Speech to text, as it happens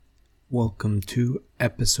Welcome to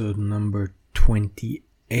episode number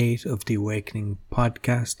 28 of the Awakening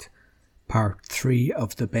Podcast, part 3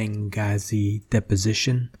 of the Benghazi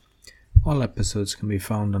deposition. All episodes can be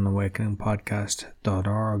found on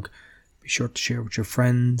awakeningpodcast.org. Be sure to share with your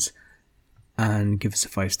friends and give us a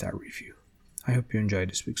 5-star review. I hope you enjoyed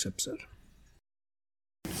this week's episode.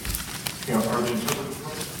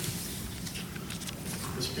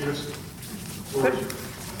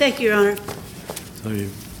 Thank you, Your Honor.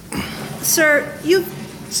 Sir, your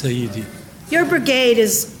brigade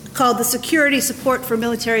is called the Security Support for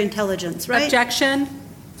Military Intelligence, right? Objection.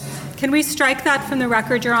 Can we strike that from the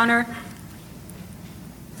record, Your Honor?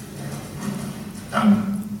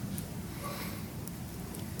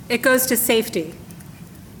 It goes to safety.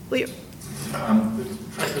 The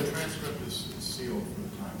transcript is sealed for the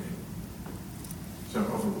time being. So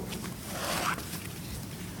overruled.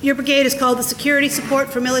 Your brigade is called the Security Support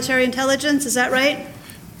for Military Intelligence, is that right?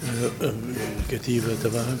 الكتيبة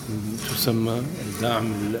تبعك تسمى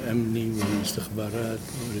الدعم الأمني والاستخبارات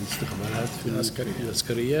في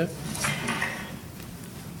العسكرية.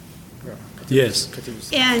 Yes.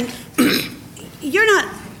 And you're not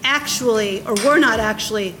actually, or we're not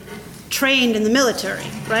actually, trained in the military,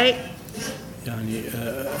 right? يعني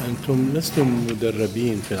أنتم لستم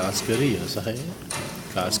مدربين في العسكرية صحيح؟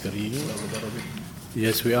 كعسكريين؟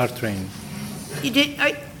 Yes, we are trained.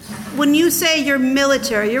 When you say you're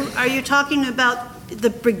military, are you talking about the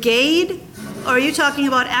brigade, or are you talking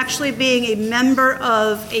about actually being a member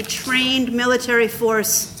of a trained military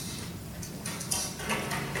force?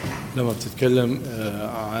 لما بتتكلم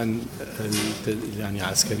عن يعني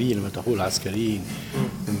عسكريين، لما تقول عسكريين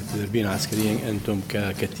متدربين عسكريين، أنتم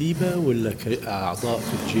ككتيبة ولا كأعضاء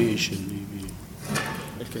في الجيش اللي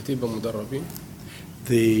الكتيبة مدربين.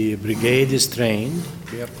 The brigade is trained.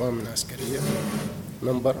 بأرقام عسكرية.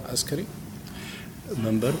 منبر عسكري.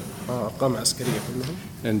 Member. أرقام عسكرية كلهم.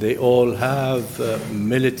 And they all have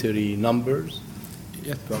military numbers.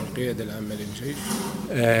 يتبع القيادة العامة للجيش.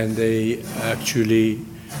 And they actually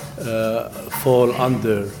fall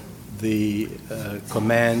under the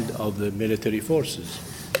command of the military forces.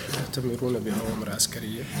 يأتمرون بأوامر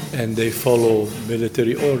عسكرية. And they follow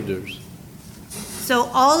military orders. So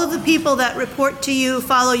all of the people that report to you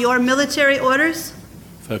follow your military orders?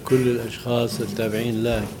 فكل الأشخاص التابعين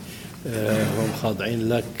لك هم خاضعين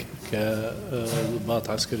لك كضباط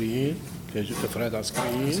عسكريين كأفراد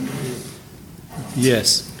عسكريين.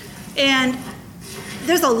 Yes. And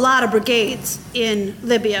there's a lot of brigades in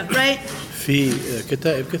Libya, right? في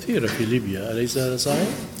كتائب كثيرة في ليبيا، أليس هذا صحيح؟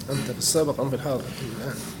 أنت في السابق أم في الحاضر؟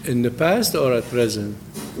 In the past or at present?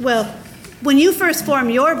 Well, when you first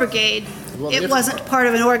formed your brigade, it wasn't part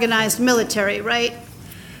of an organized military, right?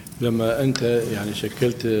 لما أنت يعني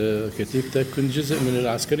شكلت كتيبتك كنت جزء من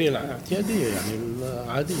العسكرية الاعتيادية يعني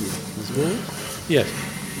العادية، مظبوط؟ Yes.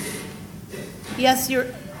 Yes,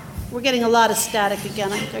 we're getting a lot of static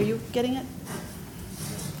again. Are you getting it?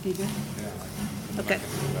 Can you hear it? Okay.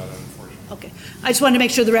 Okay. I just wanted to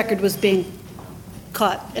make sure the record was being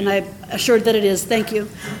caught, and I'm assured that it is. Thank you.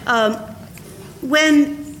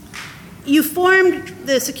 When you formed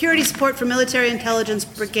the Security Support for Military Intelligence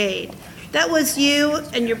Brigade, that was you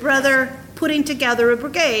and your brother putting together a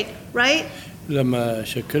brigade, right? لما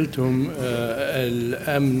شكلتم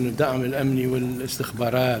الأمن دعم الأمني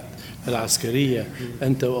والاستخبارات العسكرية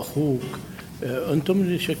أنت وأخوك أنتم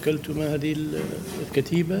اللي شكلتم هذه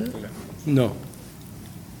الكتيبة؟ No.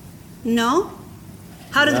 No?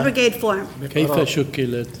 How did the brigade form? كيف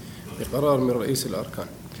شكلت؟ بقرار من رئيس الأركان.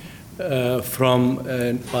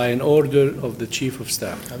 By an order of the Chief of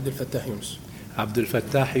Staff. عبد الفتاح يونس. عبد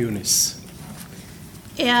الفتاح يونس.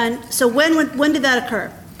 And so when did that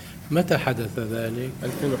occur? متى حدث ذلك؟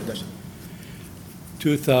 2011.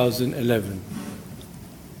 2011.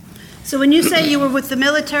 So when you say you were with the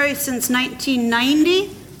military since 1990,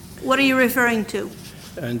 what are you referring to?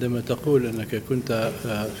 عندما تقول أنك كنت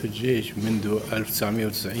في الجيش منذ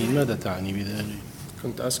 1990 ماذا تعني بذلك؟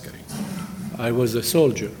 كنت عسكري. I was a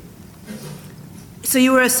soldier. So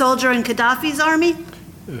you were a soldier in Gaddafi's army?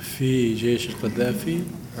 في جيش القذافي.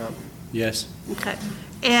 Yes. Okay.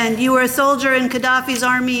 And you were a soldier in Gaddafi's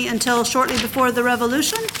army until shortly before the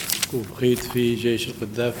revolution? بقيت في جيش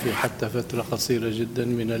القذافي حتى فترة قصيرة جدا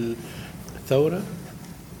من الثورة.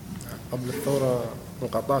 قبل الثورة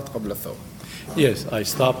انقطعت قبل الثورة. Yes, I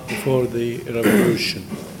stopped before the revolution.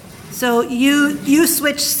 So you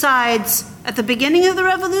switched sides at the beginning of the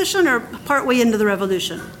revolution or partway into the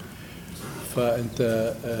revolution? فأنت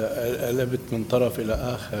قلبت من طرف إلى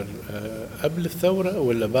آخر قبل الثورة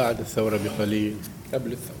ولا بعد الثورة بقليل؟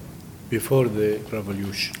 قبل الثورة. before the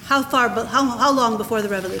revolution. How long before the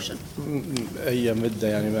revolution? أي مدة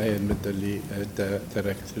يعني ما هي المدة اللي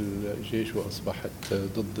تركت الجيش وأصبحت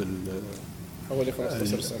ضد حوالي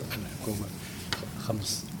 15 سنة. الحكومة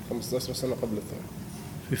 15 سنة قبل الثورة.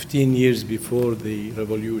 15 years before the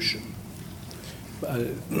revolution.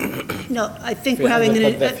 No, I think we're having a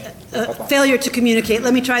failure to communicate.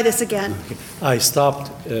 Let me try this again. I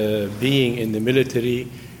stopped being in the military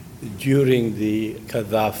during the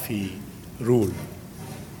Gaddafi rule.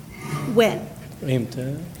 When?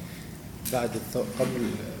 إمتى؟ بعد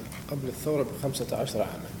قبل الثورة ب15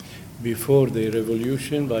 عاما. Before the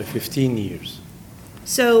revolution by 15 years.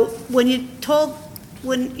 So when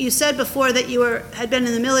you said before that you had been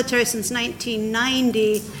in the military since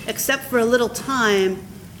 1990, except for a little time,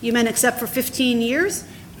 you meant except for 15 years?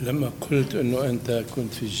 لما قلت إنه أنت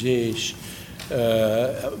كنت في الجيش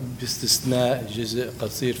باستثناء جزء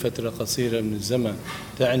قصير فترة قصيرة من الزمن،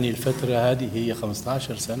 تعني الفترة هذه هي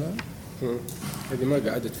 15 سنة؟ هذه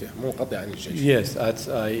ما قعدت فيها، مو انقطع عن الجيش. Yes,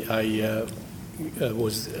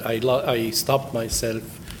 I stopped myself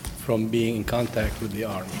from being in contact with the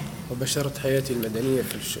army. وبشرت حياتي المدنية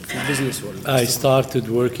في البزنس ولا. I started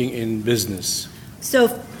working in business. So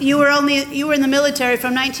you were in the military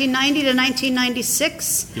from 1990 to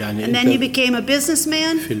 1996, يعني and then you became a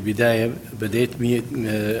businessman. في البداية بديت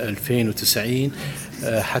 2090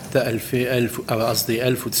 حتى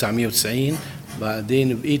 1990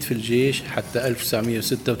 بعدين بقيت في الجيش حتى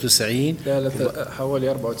 1996. لا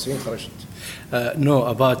حوالي 94 خرجت. No,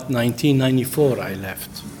 about 1994 I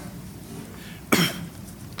left.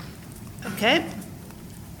 Okay.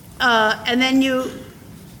 And then you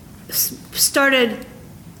started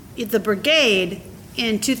the brigade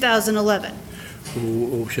in 2011.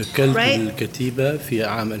 وشكلت Right. الكتيبة في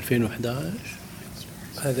عام 2011.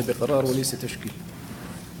 هذا بقرار وليس تشكيل،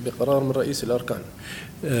 بقرار من رئيس الأركان.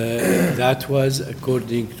 That was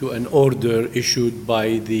according to an order issued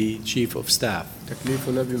by the chief of staff.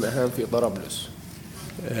 تكليفنا بمهام في طرابلس.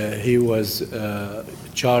 He was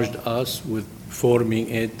charged us with forming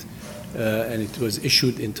it, and it was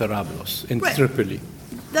issued in Tarablos, in Right. Tripoli.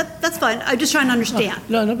 That's fine. I'm just trying to understand.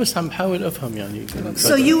 لا أنا بس عم بحاول أفهم يعني.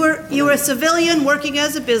 So you were a civilian working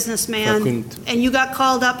as a businessman, فكنت- and you got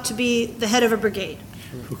called up to be the head of a brigade.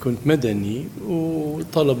 كنت مدني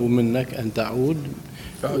وطلبوا منك أن تعود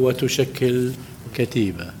وتشكل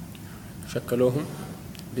كتيبة. شكلوهم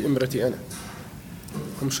بإمرتي أنا.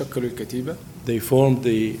 هم شكلوا الكتيبة. They formed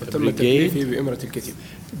the تم تكليفي brigade. بإمرة الكتيبة.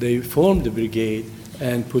 They formed the brigade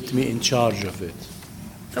and put me in charge of it.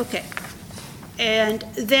 Okay. And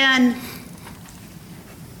then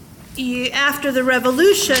after the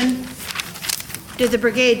revolution, did the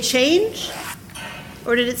brigade change,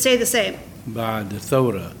 or did it stay the same? بعد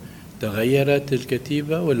الثورة تغيرت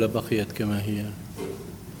الكتيبة ولا بقيت كما هي؟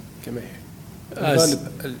 كما هي. الغالب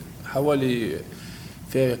حوالي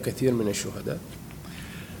فيها كثير من الشهداء.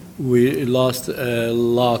 We lost a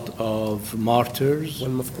lot of martyrs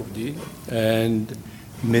والمفقودين. and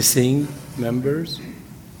missing members.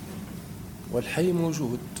 والحي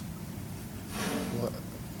موجود.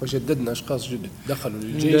 وجددنا أشخاص جدد دخلوا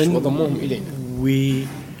للجيش وضموهم إلينا. We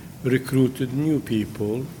recruited new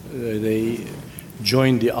people. They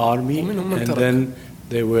joined the army ومنهم من and ترك. then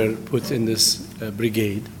they were put in this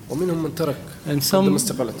brigade ومنهم من ترك. and some قدم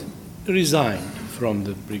استقالته. resigned from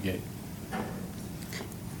the brigade.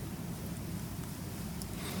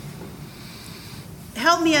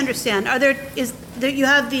 Help me understand. You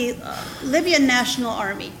have the Libyan National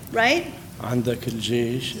Army, right? عندك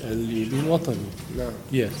الجيش الليبي الوطني. نعم.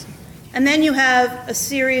 Yes. And then you have a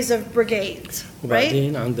series of brigades, right?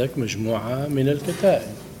 وبعدين عندك مجموعة من الكتائب.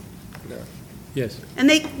 نعم. Yes. And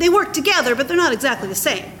they work together, but they're not exactly the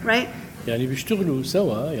same, right? يعني بيشتغلوا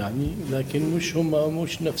سوا يعني لكن مش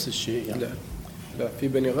نفس الشيء يعني. لا في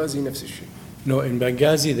بني غازي نفس الشيء. No, in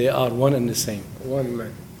Benghazi they are one and the same.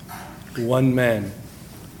 One man.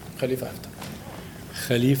 خليفة حفتر.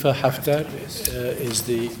 Khalifa Haftar is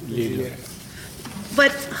the leader.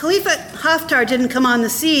 But Khalifa Haftar didn't come on the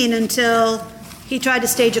scene until he tried to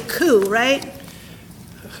stage a coup, right?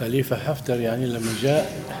 Khalifa Haftar يعني لما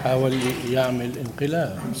جاء حاول يعمل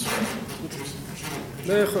انقلاب.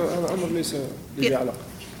 لا يا أخي هذا أمر ليس لي علاقة.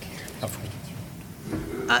 عفوا.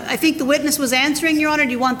 I think the witness was answering, Your Honor.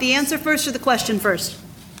 Do you want the answer first or the question first?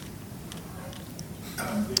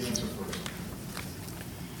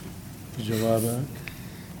 جوابك.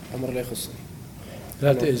 أمر لا يخصني.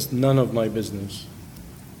 That is none of my business.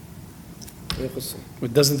 لا يخصني.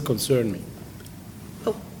 It doesn't concern me.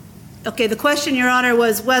 Oh, okay, the question, Your Honor,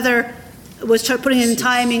 was putting in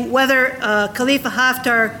timing, whether Khalifa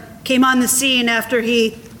Haftar came on the scene after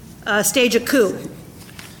he staged a coup.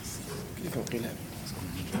 انقلابي.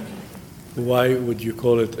 Why would you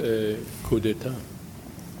call it a coup d'etat?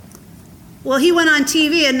 Well, he went on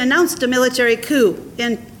TV and announced a military coup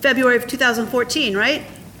in February of 2014, right?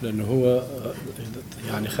 لأنه هو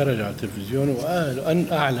يعني خرج على التلفزيون وقال أن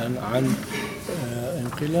أعلن عن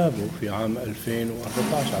انقلابه في عام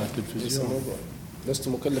 2014 على ليس التلفزيون. الموضوع. لست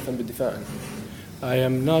مكلفا بالدفاع عنه. I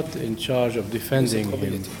am not in charge of defending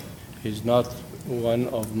him. He's not one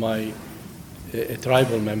of my a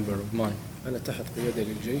tribal member of mine. أنا تحت قيادة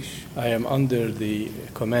للجيش. I am under the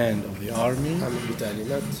command of the army. أعمل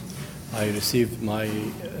بتعليمات. I received my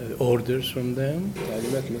orders from them.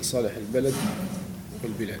 تعليمات من صالح البلد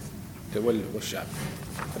والبلاد والشعب.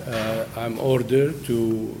 I'm ordered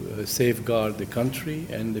to safeguard the country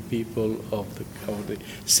and the people of the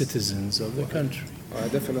citizens of the country.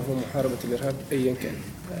 وهدفنا هو محاربة الإرهاب أيا كان.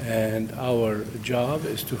 And our job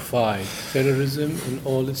is to fight terrorism in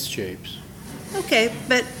all its shapes. Okay,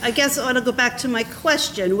 but I guess I want to go back to my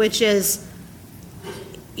question, which is,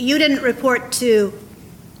 you didn't report to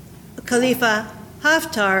Khalifa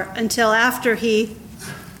Haftar until after he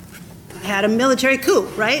had a military coup,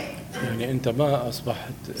 right? يعني أنت ما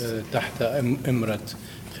أصبحت تحت إمرة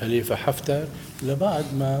خليفة حفتر لبعد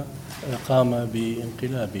ما قام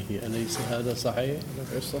بانقلابه، أليس هذا صحيح؟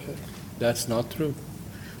 غير صحيح. That's not true.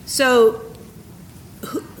 So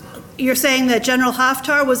you're saying that General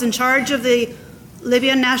Haftar was in charge of the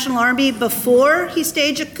Libyan National Army before he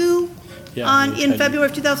staged a coup in February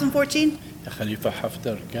of 2014? خليفة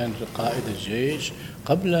حفتر كان قائد الجيش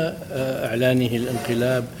قبل إعلانه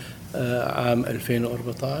الانقلاب عام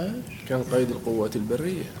 2014. كان قائد القوات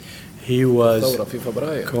البرية. He was الثورة في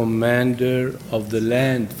فبراير. commander of the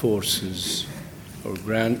land forces or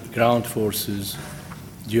ground forces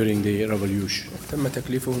during the revolution. تم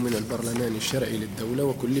تكليفه من البرلمان الشرعي للدولة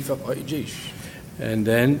وكلف قائد جيش. And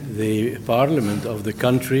then the parliament of the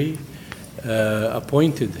country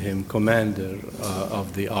appointed him commander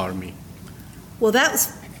of the army. Well, that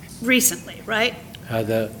was recently, right?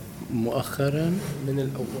 هذا مؤخرا من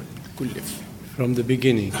الأول كلف. from the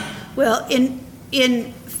beginning. Well,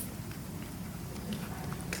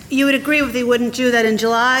 you would agree with me, wouldn't you, that in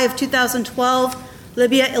July of 2012,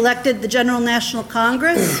 Libya elected the General National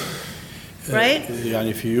Congress, right?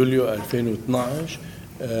 يعني في يوليو 2012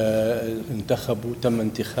 تم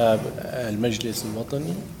انتخاب المجلس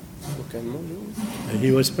الوطني. وكان موجود.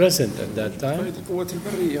 He was present at that time قائد القوات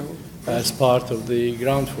البرية هو. as part of the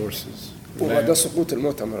ground forces. وبعد سقوط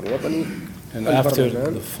المؤتمر الوطني And after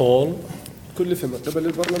the fall, كلف من قبل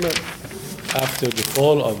البرلمان. after the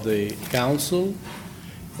fall of the council,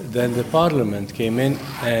 then the parliament came in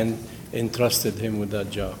and entrusted him with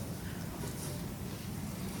that job.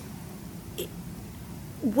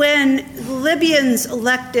 When Libyans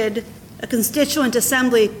elected a constituent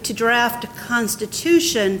assembly to draft a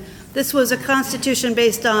constitution, this was a constitution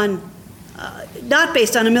based on, not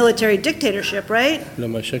based on a military dictatorship, right?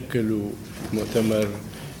 لما شكلوا مؤتمر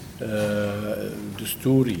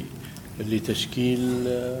دستوري لتشكيل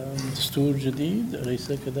دستور جديد،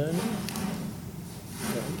 أليس كذلك؟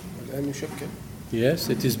 الآن يشكل. Yes,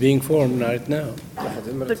 it is being formed right now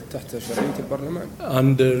تحت شرعية البرلمان.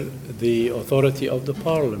 under the authority of the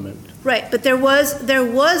parliament. Right, but there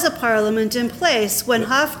was a parliament in place when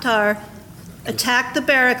Haftar attacked the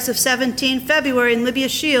barracks of 17 February in Libya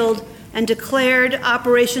Shield and declared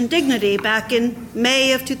Operation Dignity back in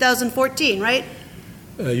May of 2014, right?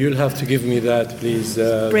 You'll have to give me that, please.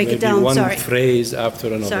 Break it maybe down, one sorry. phrase after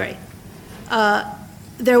another. Sorry.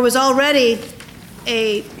 There was already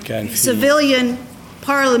a كان في civilian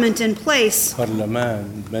parliament in place.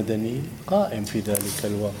 برلمان مدني قائم في ذلك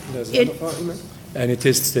الوقت. لا زال قائما. And it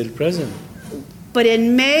is still present. But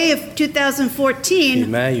in May of في 2014,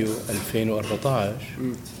 مايو 2014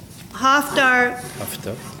 Haftar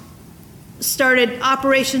حفتر started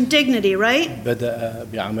Operation Dignity, right? بدأ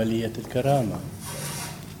بعملية الكرامة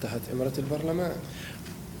تحت إمرة البرلمان.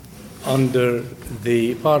 under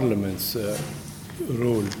the parliament's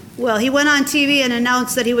rule. Well, he went on TV and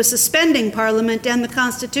announced that he was suspending Parliament and the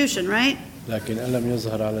Constitution, right? لكن ألم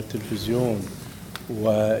يظهر على التلفزيون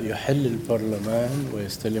ويحل البرلمان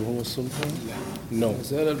ويستلم هو السلطة؟ No. لا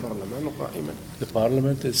زال البرلمان قائما. The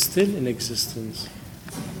parliament is still in existence.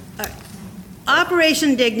 All right.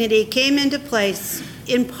 Operation Dignity came into place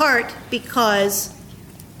in part because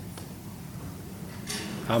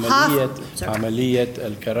عملية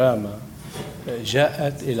الكرامة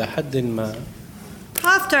جاءت إلى حد ما.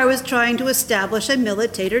 Haftar was trying to establish a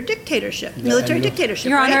military dictatorship.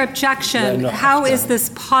 Your Honor, Right? objection. How is this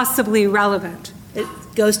possibly relevant? It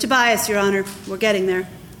goes to bias, Your Honor. We're getting there.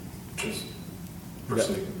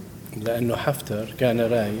 لأنه حفتر كان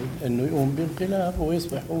رايد أنه يقوم بانقلاب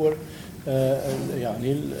ويصبح هو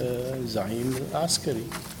يعني الزعيم العسكري.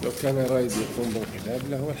 لو كان رايد يقوم بانقلاب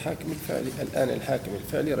له الحاكم الفعلي الآن، الحاكم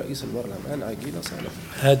الفعلي رئيس البرلمان عقيل صالح.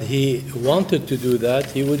 Had he wanted to do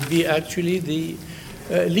that, he would be actually the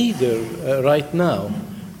leader right now,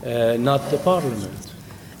 not the parliament.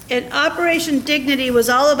 And Operation Dignity was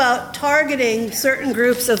all about targeting certain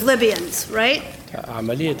groups of Libyans, right?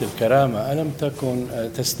 عملية الكرامة ألم تكن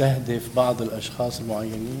تستهدف بعض الأشخاص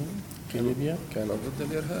المعينين في ليبيا؟ كان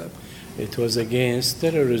ضد الإرهاب. It was against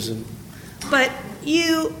terrorism. But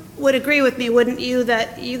you would agree with me, wouldn't you,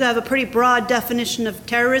 that you have a pretty broad definition of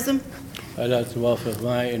terrorism? ألا توافق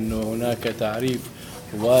معي أنه هناك تعريف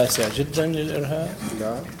واسع جدا للإرهاب؟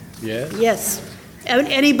 نعم. Yes. Yes. And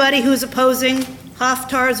anybody who's opposing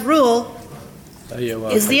Haftar's rule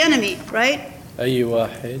is the enemy, right? أي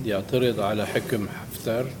واحد يعترض على حكم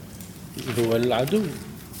حفتر هو العدو.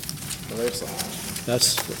 غير صح.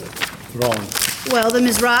 That's wrong. Well, the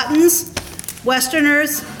Misratans,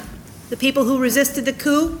 Westerners, the people who resisted the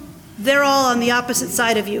coup, they're all on the opposite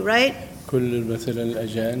side of you, right? كل مثلا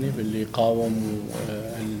الأجانب اللي قاوموا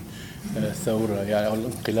الثورة يعني أو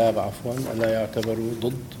الانقلاب عفوا ألا يعتبروا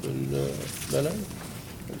ضد البلد؟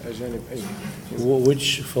 الأجانب أي؟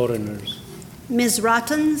 Which foreigners?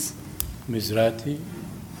 Misratans, مزراتي؟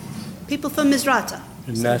 people from Misrata.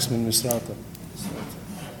 الناس من مصراتة.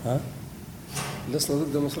 ها؟ لسنا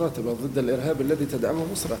ضد مصراتة بل ضد الإرهاب الذي تدعمه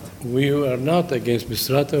مصراتة. We are not against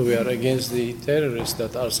Misrata, we are against the terrorists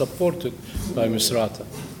that are supported by Misrata.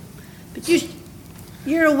 But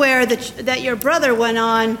you're aware that your brother went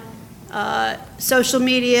on social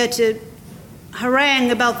media to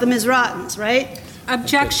harangue about the Misratans, right?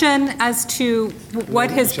 Objection as to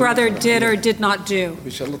what his brother did or did not do.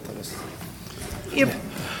 بيشلطها بس.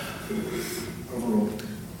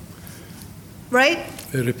 Right?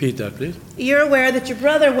 Repeat that, please. You're aware that your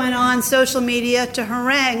brother went on social media to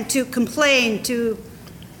harangue, to complain, to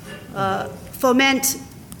foment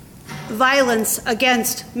violence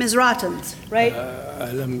against Misratans, right?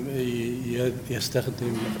 ألم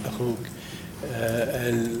يستخدم أخوك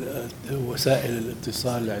وسائل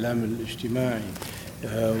الاتصال الإعلام الاجتماعي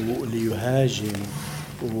ليهاجم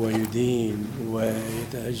ويدين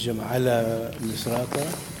ويتهجم على مصراتة؟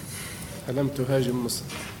 ألم تهاجم مصر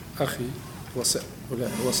أخي؟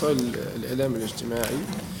 وسائل الإعلام الاجتماعي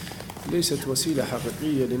ليست وسيلة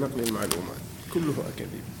حقيقية لنقل المعلومات، كله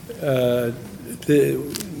أكاذيب.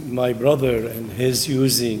 My brother and his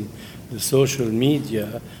using the social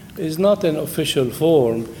media is not an official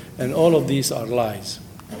form, and all of these are lies.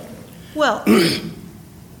 Well,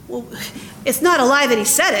 it's not a lie that he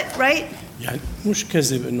said it, right? يعني مش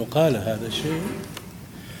كذب إنه قال هذا الشيء.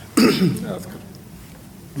 لا أذكر.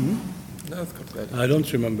 لا أذكر ذلك. I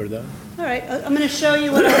don't remember that. All right, I'm going to show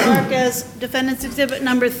you what I mark as Defendant's Exhibit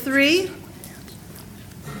number 3.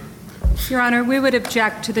 Your Honor, we would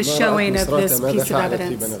object to the showing of this piece of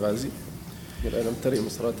evidence. ألم تري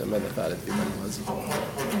مصراتة ماذا فعلت في بنغازي؟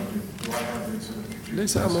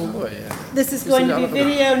 ليس موضوع يعني. This is going to be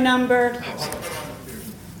video number.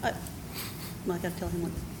 Well, I got to tell him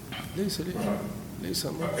what. ليس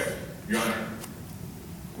موضوع. Your Honor,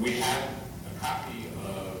 we have a copy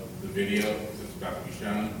of the video that's about to be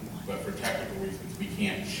shown, but for technical reasons, we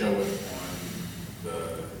can't show it on the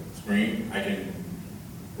screen. I can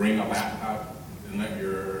bring a laptop and let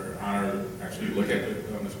Your Honor actually look at it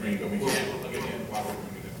on the screen, but we can't look at it while we're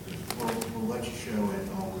doing it. We'll let you show it.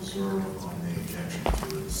 I'll reserve on the objection to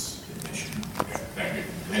its admission. Okay, thank you.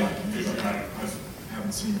 And just, Your Honor,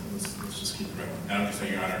 Haven't seen it. Let's just keep it going. and I'm just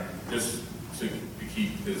saying, Your Honor, just to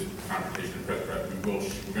keep this confrontation in press,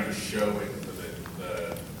 we're going to show it so that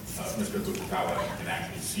Mr. Bukatawa can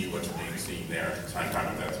actually see what's being seen there. So I'm fine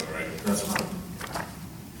with that, all right? That's fine.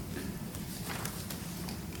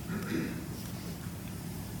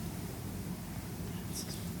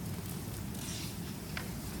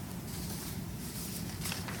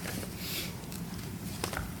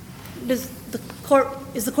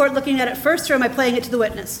 Is the court looking at it first, or am I playing it to the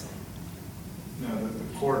witness? No,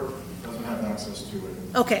 the court doesn't have access to it.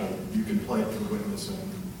 Okay. So you can play it to the witness, and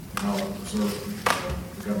I'll reserve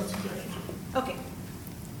the government's objection to it. Okay.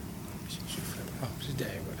 فيش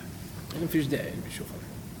داعي ولا. أنا فيش داعي بشوفها.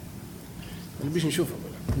 أنا بيش نشوفها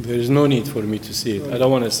ولا. There is no need for me to see it. I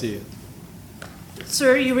don't want to see it.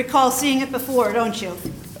 Sir, you recall seeing it before, don't you?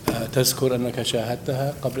 تذكر أنك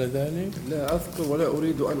شاهدتها قبل ذلك؟ لا أذكر ولا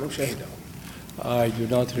أريد أن أشاهده. I do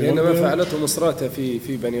not لأن ما remember. فعلته مصراتة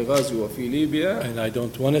في بنغازي وفي ليبيا And I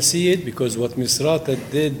don't want to see it because what Misrata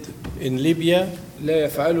did in Libya, لا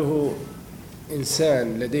يفعله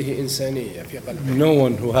إنسان لديه إنسانية في قلبه. no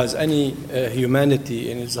one who has any humanity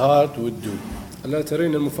in his heart would do. ألا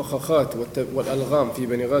ترين المفخخات والألغام في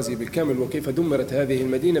بني غازي بالكامل وكيف دمرت هذه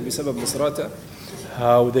المدينة بسبب مصراتة؟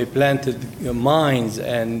 How they planted mines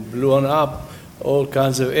and blown up all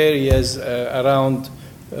kinds of areas around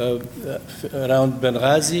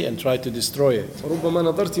Benghazi and tried to destroy it. ربما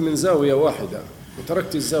نظرت من زاوية واحدة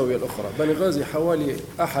وتركت الزاوية الأخرى. بني غازي حوالي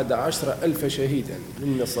 11,000 شهيدا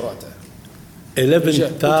من مصراتة.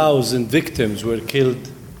 11,000 victims were killed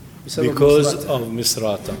because of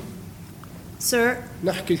Misrata. Sir,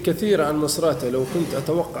 نحكي الكثير عن مصراتة. لو كنت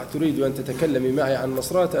أتوقع تريد أن تتكلمي معي عن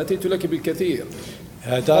مصراتة أتيت لك بالكثير.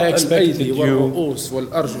 Had I expected الأيدي you, والرؤوس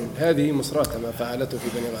والأرجل هذه مصراتة ما فعلته في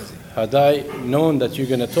بني غازي. had I known that you're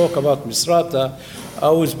going to talk about Misrata,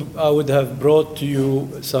 I would have brought to you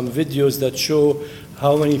some videos that show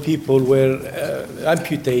how many people were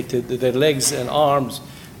amputated, their legs and arms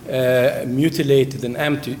mutilated and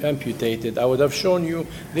amputated. I would have shown you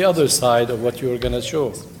the other side of what you were going to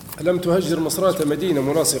show. لم تهجر مصراتة مدينة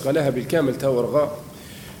ملاصقة لها بالكامل تاورغاء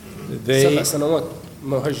 7 سنوات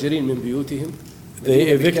مهجرين من بيوتهم. They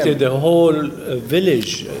evicted the whole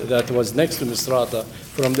village that was next to Misrata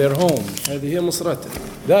from their homes. هذه هي مصراتة.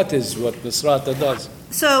 That is what Misrata does.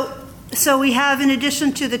 so we have, in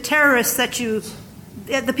addition to the terrorists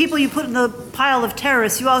the people you put in the pile of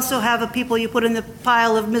terrorists, you also have a people you put in the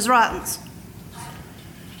pile of Mizratans.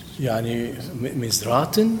 يعني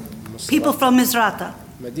Misratan? People from Misrata.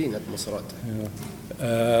 مدينة مصراتة.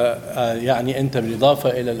 يعني أنت بالإضافة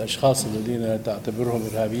إلى الأشخاص الذين تعتبرهم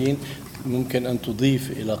إرهابيين ممكن أن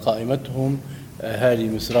تضيف إلى قائمتهم أهالي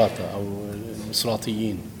مصراتة أو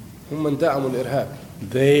المصراتيين. هم من دعموا الإرهاب.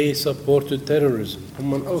 They supported terrorism.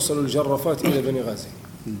 هم من أوصلوا الجرافات إلى بني غازي.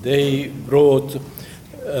 They brought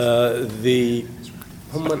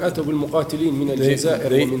هم من أتوا بالمقاتلين من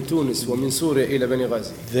الجزائر ومن تونس ومن سوريا إلى بني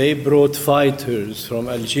غازي. They brought fighters from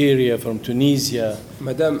Algeria, from Tunisia.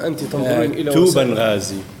 مدام أنت تنظرين إلى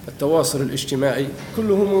بنغازي. التواصل الاجتماعي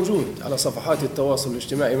كله موجود على صفحات التواصل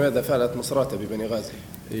الاجتماعي ماذا فعلت مصراتة ببني غازي.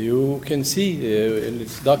 You can see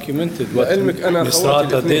it's documented what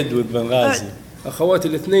Misrata did with Benghazi. أخواتي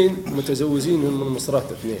الاثنين متزوجين من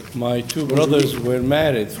مصراتة اثنين. My 2 brothers were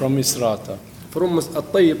married from Misrata. from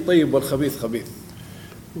الطيب طيب والخبيث خبيث.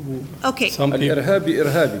 Okay. الإرهابي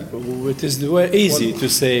إرهابي. It is easy to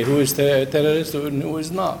say who is terrorist and who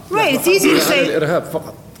is not. Right, it's easy to say. على الإرهاب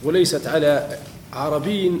فقط وليست على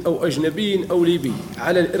عربيين أو أجنبيين أو ليبيين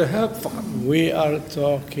على الإرهاب فقط.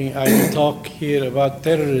 I talk here about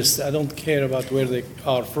terrorists. I don't care about where they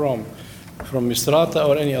are from Misrata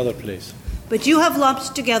or any other place. But you have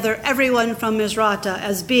lumped together everyone from Misrata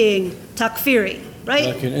as being takfiri,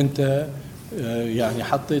 right? لكن أنت يعني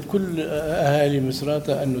حطيت كل أهالي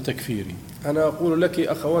مصراتة أنه تكفيري. أنا أقول لك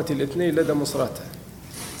أخواتي الاثنين لدى مصراتة.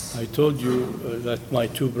 I told you that my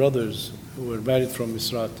 2 brothers were married from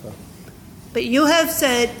Misrata. But you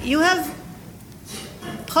have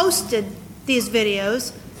posted these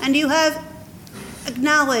videos and you have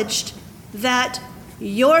acknowledged that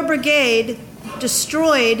your brigade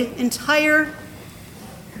destroyed entire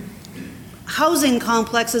housing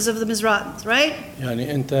complexes of the Mizratans, right?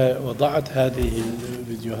 يعني أنت وضعت هذه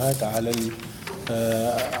الفيديوهات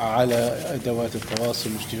على أدوات التواصل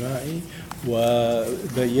الاجتماعي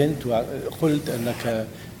وبينت وقلت أنك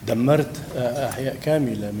دمرت أحياء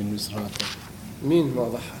كاملة من مصراتة. مين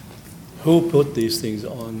وضعها؟ Who put these things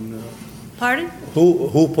on? Pardon?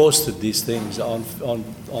 Who posted these things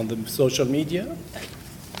on the social media?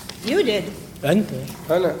 You did. أنت.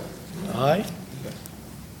 أنا.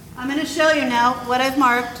 I'm going to show you now what I've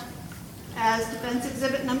marked as defense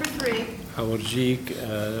exhibit number 3. هورجيك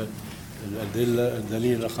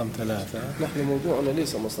الدليل رقم 3. نحن موضوعنا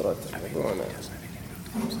ليس مصراتة. موضوعنا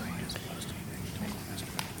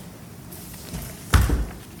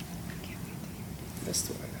لست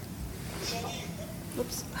أنا.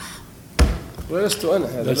 ولست أنا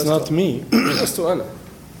هذا. That's not me. لست أنا.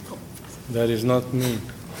 That is not me.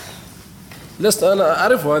 لست أنا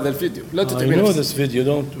أعرف هذا الفيديو. لا تتعبين. I know this video.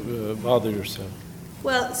 Don't bother yourself.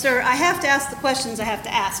 Well, sir, I have to ask the questions I have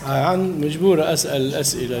to ask. مجبورة أسأل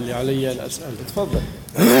الأسئلة اللي علي الأسئلة. تفضل.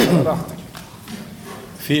 راحتك.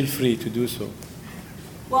 Feel free to do so.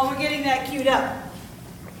 While we're getting that queued up,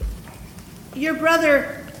 your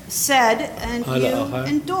brother said, and you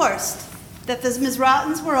endorsed, that the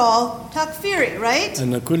Mizratans were all takfiri, right?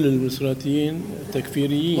 أن كل المصراتيين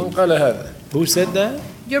تكفيريين. من قال هذا؟ Who said that?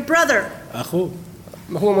 Your brother. أخوه.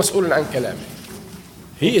 هو مسؤول عن كلامه.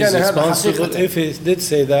 He is responsible. If he did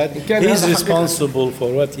say that, he is responsible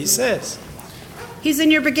for what he says. He's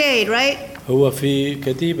in your brigade, right? هو في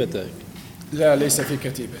كتيبتك. لا ليس في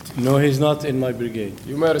كتيبتي. No, he's not in my brigade.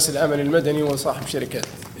 يمارس العمل المدني وصاحب شركات.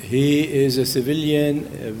 He is a civilian,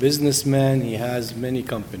 a businessman. He has many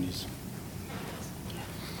companies.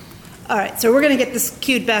 All right, so we're going to get this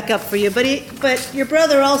queued back up for you, but your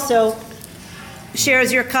brother also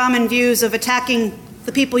shares your common views of attacking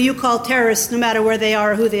the people you call terrorists, no matter where they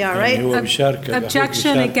are or who they are, right? هو بيشاركك.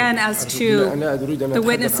 Objection again as to لا أريد أن the أتحدث عن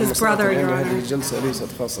witness's مصراتة brother, لأن Your هذه Honor. الجلسة ليست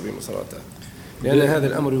خاصة بمصراتة. لأن هذا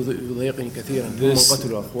الأمر يضايقني كثيرا. هم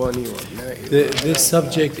قتلوا أخواني وأبنائي. This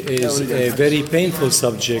subject is a very painful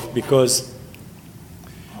subject because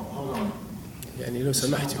يعني لو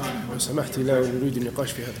سمحتي لا أريد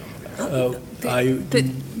النقاش في هذا الأمر. Ms.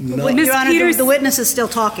 Your Honor, Peters, the witness is still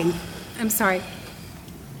talking. I'm sorry.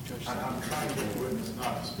 I'm trying to get the witness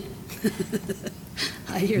not to speak.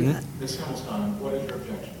 I hear that. Ms. Himmelstein, what is your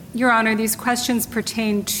objection? Your Honor, these questions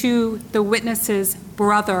pertain to the witness's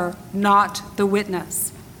brother, not the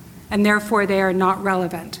witness, and therefore they are not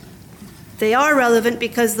relevant. They are relevant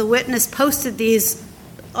because the witness posted these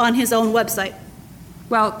on his own website.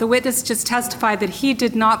 Well, the witness just testified that he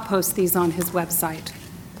did not post these on his website.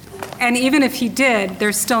 And even if he did,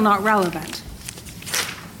 they're still not relevant.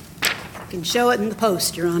 I can show it in the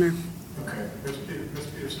post, Your Honor. Okay, Ms.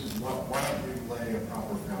 Peterson, why don't we lay a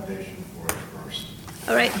proper foundation for it first?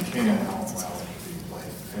 All right, You can't allow it to be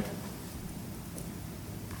played, okay?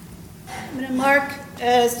 I'm going to mark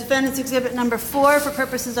as Defendant's Exhibit Number 4 for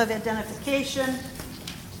purposes of identification.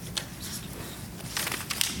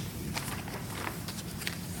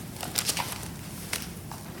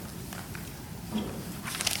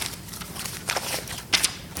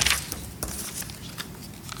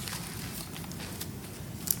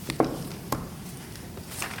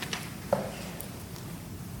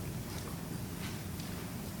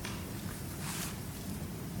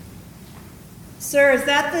 Sir, is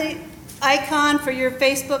that the icon for your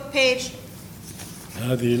Facebook page?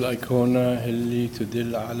 هذه الأيقونة اللي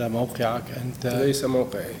تدل على موقعك أنت. ليس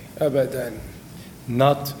موقعي أبدا.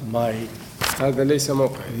 Not my. هذا ليس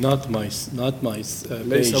موقعي. Not my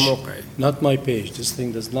ليس page. موقعي. Not my page. This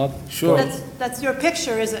thing does not. Sure. That's your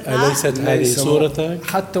picture, is it not? أليست هذه ليس صورتك?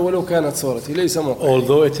 حتى ولو كانت صورتي ليس موقعي.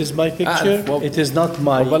 Although it is my picture, أعرف. it is not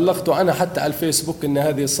my. وبلغت أنا حتى على الفيسبوك أن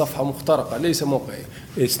هذه الصفحة مخترقة ليس موقعي.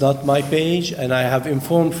 It's not my page, and I have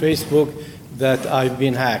informed Facebook that I've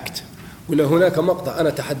been hacked. ولا هناك مقطع أنا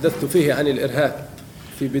تحدثت فيه عن الإرهاب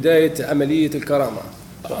في بداية عملية الكرامة.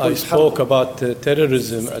 I spoke about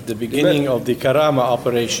terrorism at the beginning of the Karama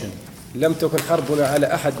operation. لم تكن حربنا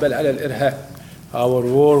على أحد بل على الإرهاب. Our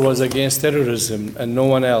war was against terrorism and no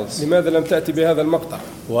one else. لماذا لم تأتي بهذا المقطع؟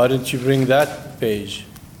 Why didn't you bring that page?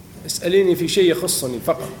 اسأليني في شيء يخصني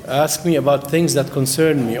فقط. Ask me about things that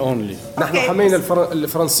concern me only. نحن حمينا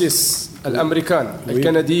الفرنسيس، الأمريكان،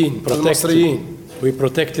 الكنديين، المصريين. We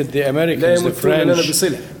protected the لا Americans, the يمثلون لنا French,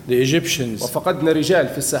 بصلة. the Egyptians, وفقدنا رجال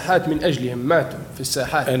في الساحات من أجلهم ماتوا في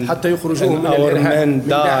الساحات and, حتى يخرجوهم and من our الإرهاب men من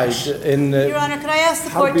داعش. died in. Your Honor, could I ask the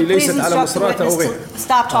court to حربي please ليست على instruct the مصراتة أو witness غيرها. to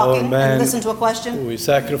stop talking man- and listen to a question? We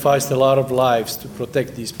sacrificed a lot of lives to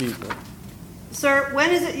protect these people. Sir,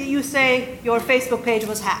 when is it you say your Facebook page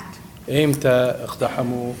was hacked? إمتى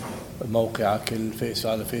اقتحموا موقعك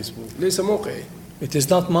على فيسبوك؟ ليس موقعي. It is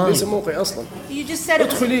not mine. ليس موقعي أصلا. You just said it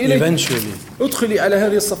was... ادخلي إليه. Eventually, ادخلي على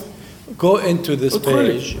هذه الصفحة. go into this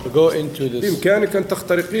ادخلي. page. Go into this بإمكانك أن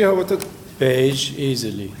تخترقيها page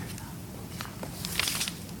easily.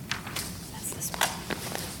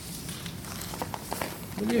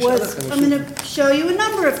 I'm going to show you a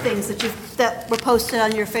number of things that were posted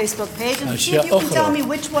on your Facebook page, and see if you can tell me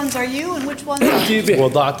which ones are you and which ones aren't.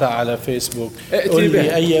 وضعتها على فيسبوك. قل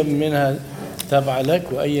لي أي منها تابعة لك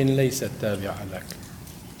وأي ليست تابعة لك.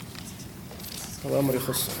 هذا أمر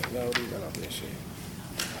يخصني لا أريد أن أعطي شيء.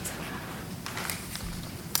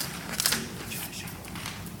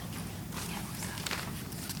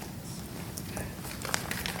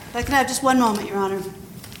 If I can have just one moment, Your Honor.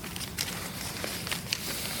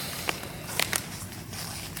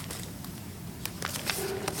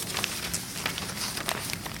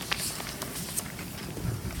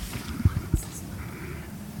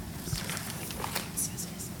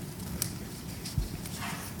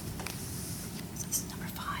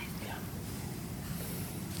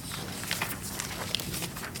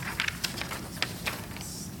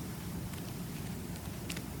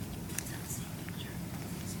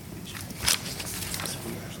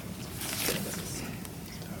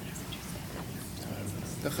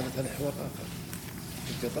 دخلت على حوار آخر.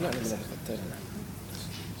 يبقى طلعنا من الحلقة التالية.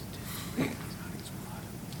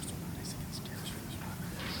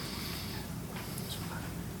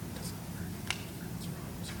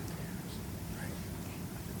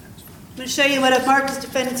 I'm going to show you what I've marked as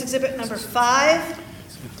defendant's exhibit number 5,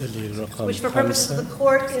 الدليل رقم which for purposes of 5. the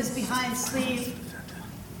court is behind sleeve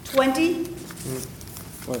 20.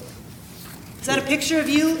 Is that a picture of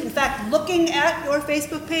you, in fact, looking at your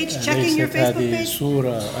Facebook page, checking your ليست Facebook هذه page?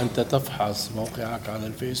 صورة أنت تفحص موقعك على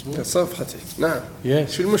الفيسبوك. صفحتي نعم.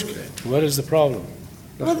 Yes. شو المشكلة؟ What is the problem?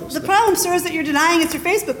 Well, the problem, sir, is that you're denying it's your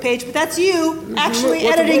Facebook page, but that's you actually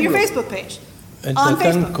What the editing your problem? Facebook page. أنت On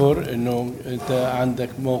Facebook. تنكر إنه أنت عندك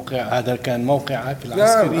موقع، هذا كان موقعك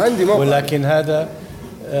العسكري. عندي موقع. ولكن هذا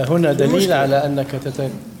هنا دليل المشكلة. على أنك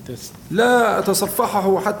لا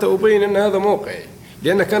أتصفحه حتى أبين أن هذا موقعي،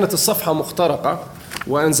 لأن كانت الصفحة مخترقة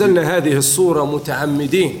وأنزلنا هذه الصورة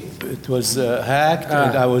متعمدين. It was hacked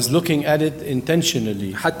and I was looking at it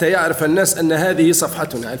intentionally. حتى يعرف الناس أن هذه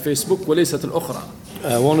صفحتنا على الفيسبوك وليست الأخرى.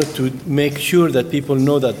 I wanted to make sure that people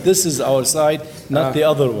know that this is our side, not the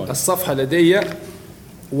other one. الصفحة لدي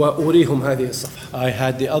وأريهم هذه الصفحة. I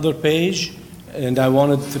had the other page and I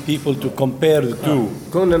wanted the people to compare the two.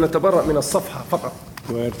 كنا نتبرأ من الصفحة فقط.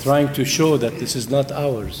 We're trying to show that this is not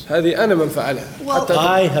ours. هذه أنا من فعلها. Well,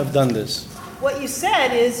 I have done this. what you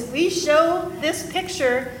said is we show this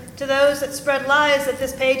picture to those that spread lies that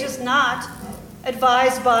this page is not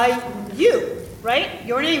advised by you, right?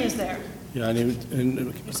 Your name is there. يعني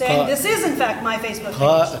You're saying this is in fact my Facebook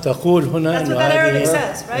page. تقول هنا That's إنه what that Arabic هذه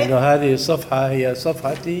says, right? إنه هذه الصفحة هي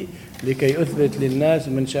صفحتي لكي أثبت للناس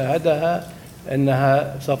من شاهدها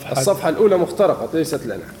أنها صفحة. الصفحة الأولى مخترقة ليست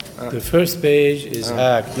لنا. The first page is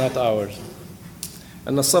hacked, not ours.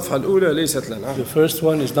 أن الصفحة الأولى ليست لنا. The first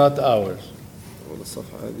one is not ours.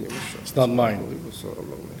 الصفحة هذه مش. It's not mine.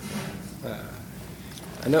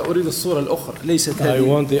 أنا أريد الصورة الأخرى ليست I هذه.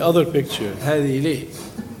 want the other picture. هذه ليه؟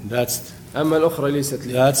 That's أما الأخرى ليست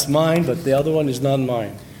لي. That's mine, but the other one is not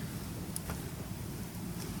mine.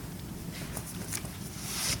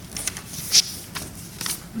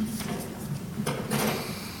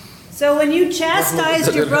 So when you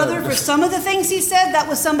chastised your brother for some of the things he said, that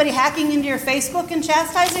was somebody hacking into your Facebook and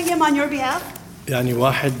chastising him on your behalf? يعني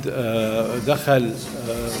واحد دخل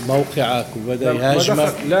موقعك وبدأ ما يهاجمك.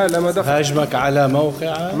 دخل. لا ما دخل. هاجمك على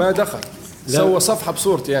موقعك. ما دخل. سوى صفحة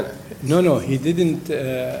بصورتي أنا. No, he didn't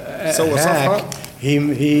سوى صفحة. hack.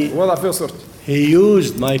 He وضع فيها صورتي. He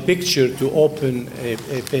used my picture to open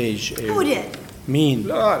a page. Who did? Mean.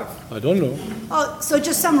 لا أعرف. I don't know. Oh, so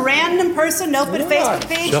just some random person opened a Facebook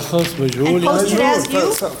page شخص مجهول. and posted as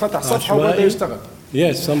you? فتح صفحة وبدأ يشتغل.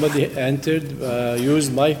 Yes, somebody entered,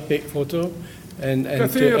 used my photo and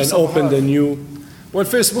كثير opened a new.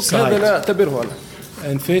 والفيسبوك Site. هذا لا أعتبره أنا.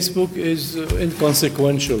 And Facebook is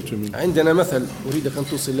inconsequential to me. عندنا مثل أريدك أن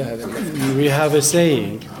توصل له هذا المثل. We have a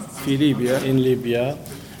saying في ليبيا in Libya,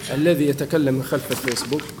 الذي يتكلم من خلف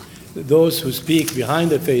الفيسبوك those who speak behind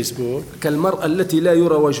the Facebook, كالمرأة التي لا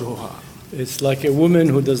يرى وجهها. it's like a woman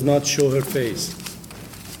who does not show her face.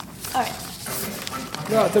 All right.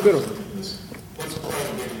 لا أعتبره. Let's play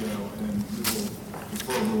a video and we will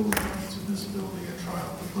defer ruling to disability at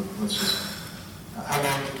trial. But let's just, how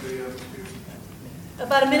long is the video?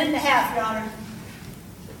 About a minute and a half, Your Honor.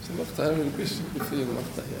 مقطع من في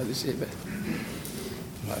المقطع هذا شيء بعد.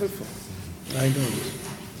 ما أعرفه. I know this.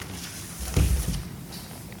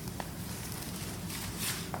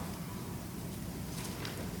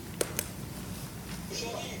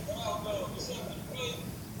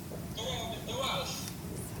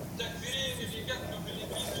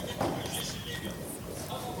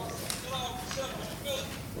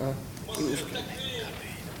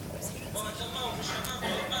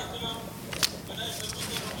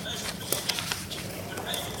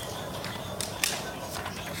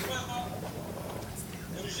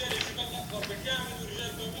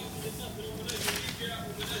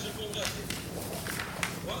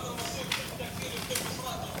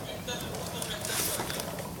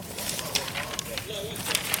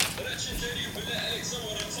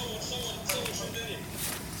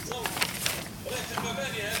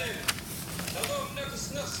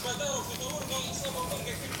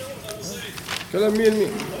 كلام 100%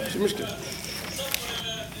 مش مشكلة.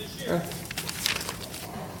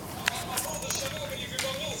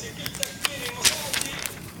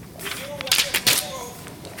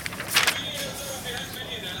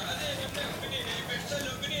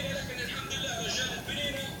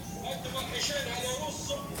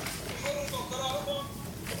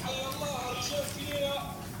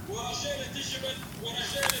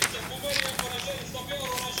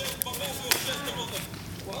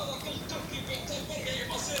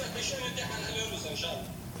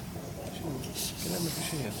 كلام ما في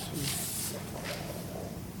شيء.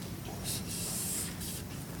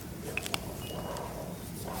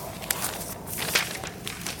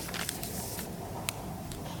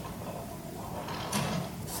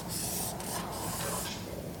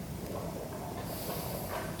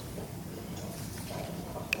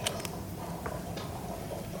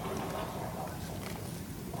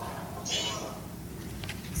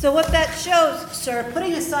 So what that shows, sir,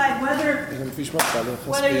 putting aside إذا ما فيش مقطع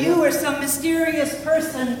خاص whether بينا. you or some mysterious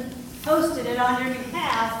person posted it on your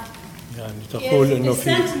behalf, يعني تقول انه is the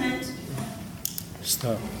في sentiment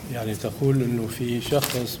يعني تقول انه في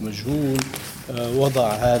شخص مجهول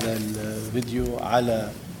وضع هذا الفيديو على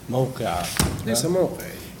موقع. ليس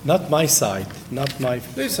موقعي. Not my site, not my.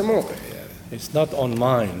 ليس موقعي يعني. It's not on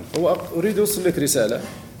mine. هو أريد أوصل لك رسالة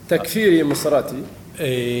تكفيري مصراتي.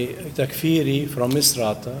 تكفيري from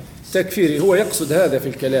مصراتة. تكفيري هو يقصد هذا في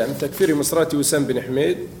الكلام تكفيري مصراتي وسام بن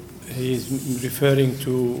حميد. He is referring to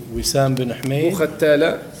وسام بن حميد.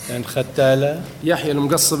 وختالة. and ختالة. يحيى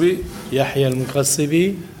المقصبي. يحيى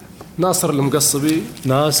المقصبي. ناصر المقصبي.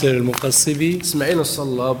 ناصر المقصبي. إسماعيل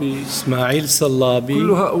الصلابي. إسماعيل صلابي.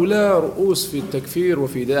 كل هؤلاء رؤوس في التكفير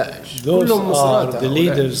وفي داعش. Those كلهم مصراتة. are the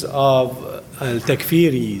leaders of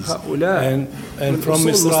التكفيريز. هؤلاء and from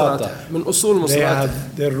مصراتة. من أصول مصراتة.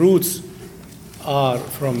 Their roots are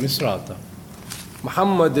from مصراتة.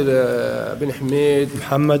 محمد بن حميد.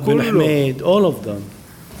 محمد بن حميد. all of them.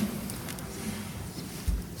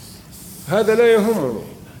 هذا لا يهمني.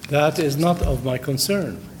 That is not of my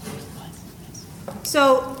concern. so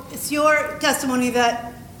it's your testimony that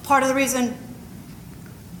part of the reason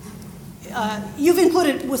you've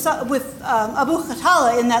included with Abu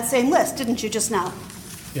Khatala in that same list, didn't you, just now?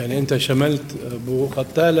 يعني أنت شملت أبو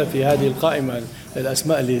ختالة في هذه القائمة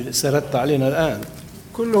الأسماء اللي سردت علينا الآن.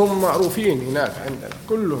 كلهم معروفين هناك عندنا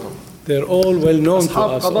كلهم. They're all well known to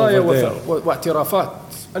أصحاب us قضايا over there. واعترافات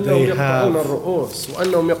أنهم يقطعون الرؤوس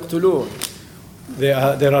وأنهم يقتلون.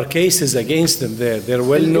 There are cases against them there. They're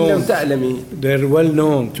well known. They're well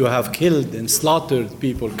known to have killed and slaughtered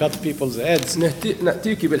people, cut people's heads.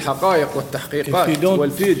 نأتيك بالحقائق والتحقيقات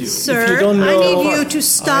والفيديو. Sir, I need you to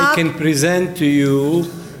stop. I can present to you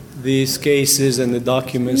these cases and the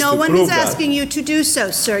documents No to one prove is asking you to do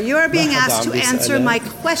so, sir. You are being asked to answer my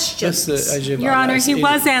questions. Your Honor, he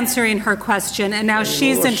was answering her question, and now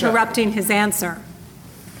she's interrupting his answer.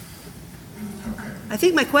 I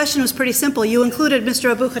think my question was pretty simple. You included Mr.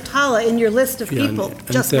 Abu Khatala in your list of people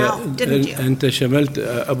just now, didn't you? أنت شملت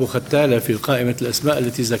أبو ختالة في قائمة الأسماء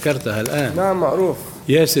التي ذكرتها الآن. نعم معروف.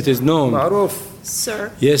 Yes, it is known. معروف.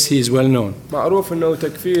 Sir. Yes, he is well known. معروف أنه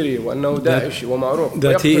تكفيري وأنه داعشي ومعروف.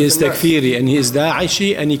 That he is تكفيري and he is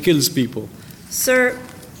داعشي and he kills people. Sir,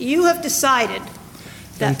 you have decided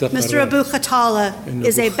that Mr. Abu Khatala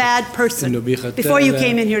is a bad person before you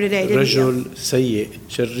came in here today, didn't you? رجل سيء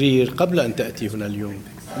شرير قبل أن تأتي هنا اليوم.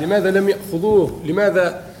 لماذا لم يأخذوه؟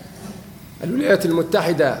 لماذا الولايات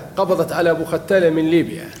المتحدة قبضت على أبو ختالة من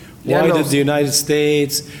ليبيا؟ Why did the United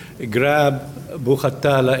States grab Abu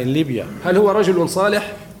Khatala in Libya? هل هو رجل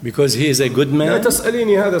صالح؟ Because he is a good man. لا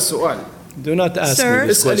تسأليني هذا السؤال. Do not ask me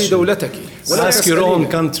this اسألي question. دولتك. Ask your own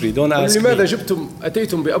country. Don't ask me. لماذا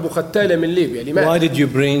أتيتم بأبو ختالة من ليبيا؟ لماذا؟ Why did you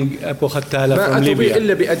bring Abu Khatala from Libya? ما أتوا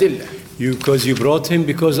إلا بأدلة. Because you brought him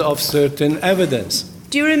because of certain evidence.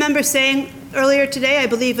 Do you remember saying earlier today, I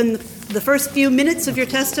believe in the first few minutes of your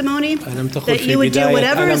testimony, that you would do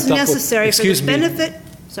whatever is necessary for the benefit?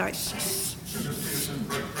 Sorry.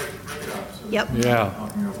 Yep. Yeah.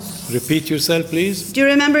 Repeat yourself, please. Do you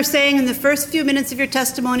remember saying in the first few minutes of your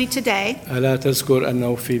testimony today ألا تذكر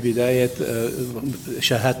أنه في بداية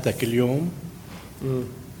شهادتك اليوم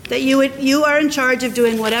that you are in charge of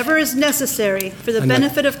doing whatever is necessary for the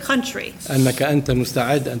benefit of country أنك أنت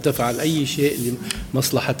مستعد أن تفعل أي شيء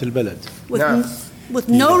لمصلحة البلد with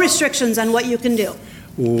no restrictions on what you can do?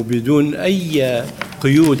 وبدون أي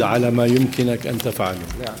قيود على ما يمكنك أن تفعله.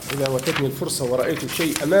 نعم. إذا وتتني الفرصة ورأيت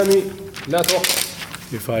شيء أمامي لا توقف.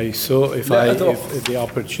 If the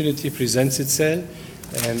opportunity presents itself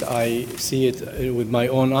and I see it with my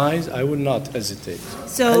own eyes, I will not hesitate.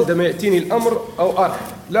 عندما يأتيني الأمر أو أرى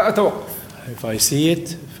لا أتوقف. If I see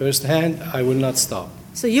it firsthand, I will not stop.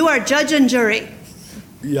 So you are judge and jury.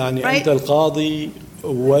 يعني أنت القاضي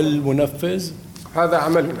والمنفذ. هذا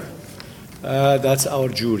عملنا. That's our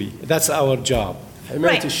jury. That's our job.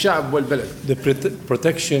 حماية الشعب والبلد. The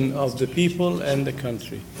protection of the people and the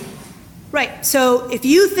country. Right. So if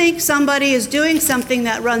you think somebody is doing something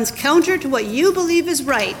that runs counter to what you believe is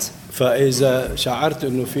right, فإذا شعرت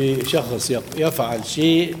إنه في شخص يفعل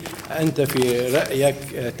شيء أنت في رأيك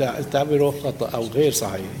تعتبره خطأ أو غير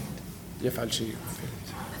صحيح. يفعل شيء.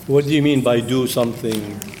 What do you mean by do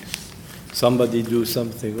something? Somebody do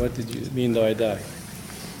something. What did you mean by that?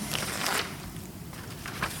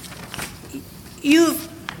 you've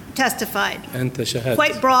testified أنت شهدت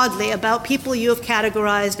quite broadly about people you have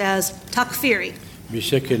categorized as takfiri.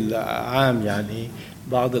 بشكل عام يعني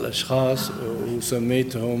بعض الأشخاص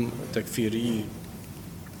وسميتهم تكفيريين.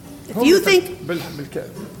 If you think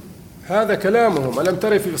هذا كلامهم. ألم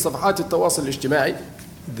ترى في صفحات التواصل الاجتماعي؟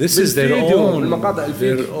 This is their بالفيديو، own, بالمقاطع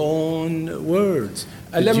الفيديو. their own words.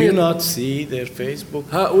 Did ألم you يت- not see their Facebook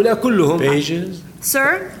هؤلاء كلهم pages?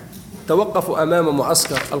 Sir, توقفوا أمام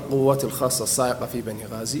معسكر القوات الخاصة الصاعقة في بني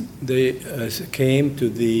غازي. They came to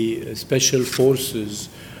the Special Forces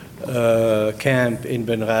camp in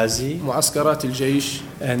Benghazi معسكرات الجيش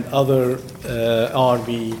and other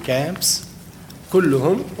army camps,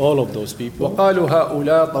 كلهم، all of those people. وقالوا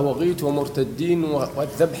هؤلاء طواغيت ومرتدين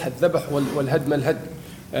والذبح الذبح والهدم الهدم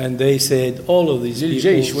And they said all of these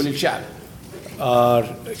للجيش people وللشعب. are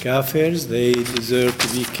kafirs, they deserve to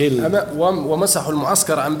be killed. ومسحوا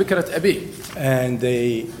المعسكر عن بكرة أبيه. And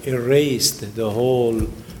they erased the whole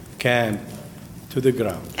camp to the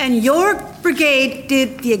ground. and your brigade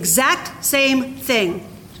did the exact same thing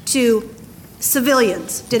to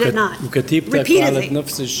civilians, did it not? وكتيبتك فعلت Repeatedly.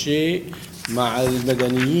 نفس الشيء مع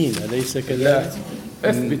المدنيين، أليس كذلك؟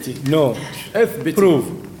 اثبتي. No. اثبتي.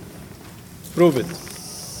 Prove it.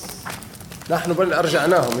 نحن بل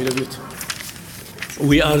أرجعناهم إلى بيوتهم.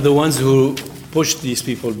 We are the ones who pushed these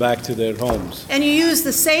people back to their homes. And you use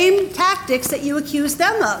the same tactics that you accuse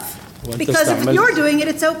them of. وأنت Because if استعملت- you're doing it,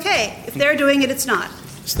 it's okay. If they're doing it, it's not.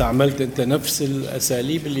 استعملت أنت نفس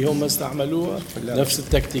الأساليب اللي هم استعملوها، نفس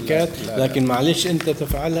التكتيكات، لكن معلش أنت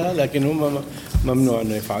تفعلها، لكن هم ممنوع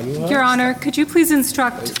أنه يفعلوها. Your Honor, could you please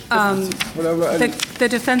instruct the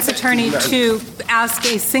defense attorney to ask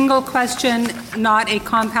a single question, not a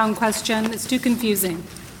compound question? It's too confusing.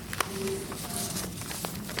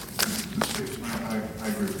 I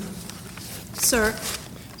agree with this. Sir,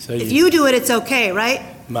 if سيد. you do it, it's okay, right?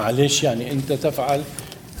 معلش يعني أنت تفعل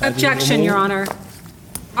هذه Objection, الأمور. Your Honor.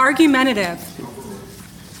 Argumentative.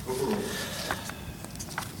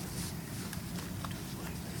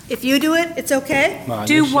 If you do it, it's okay? معلش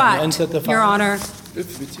Do يعني what, أنت تفعل. Your Honor?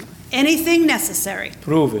 اثبتي. Anything necessary.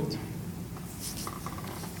 Prove it.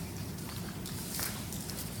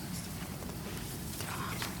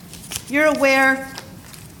 You're aware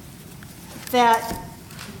that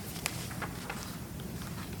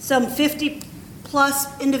some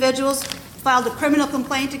 50-plus individuals filed a criminal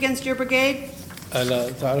complaint against your brigade? ألا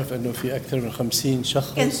تعرف أنه في أكثر من 50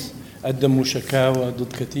 شخص قدموا شكاوى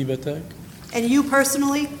ضد كتيبتك؟ And you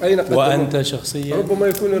personally? أين قدموا؟ وأنت شخصيا؟ ربما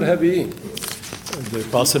يكونوا إرهابيين.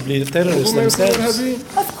 possibly terrorists ربما يكونوا themselves. إرهابيين.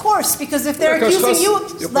 Of course, because if they're Because accusing you,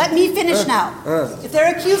 خاص- let me finish now. If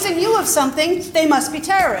they're accusing you of something, they must be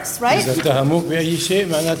terrorists, right? إذا اتهموك بأي شيء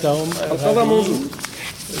معناتها هم القضاء موجود.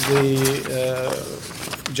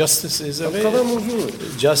 The justice is القضاء available.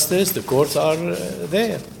 موجود. Justice, the courts are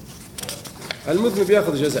there. المذنب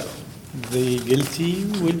ياخذ جزاء. The guilty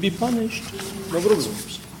will be punished. مبروك لهم.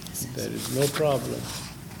 There is no problem.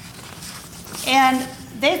 And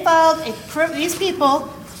they filed these people,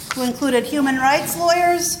 who included human rights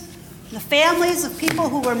lawyers, the families of people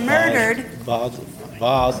who were murdered, بعض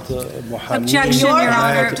محامين Objection, Your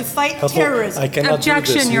Honor. To fight terrorism. I cannot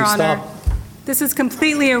Objection, do this. Your You Honor. stop. This is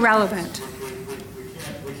completely irrelevant.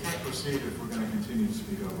 We can't proceed if we're going to continue to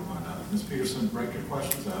speak over one another. Ms. Peterson, break your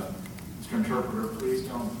questions up. Mr. Interpreter, please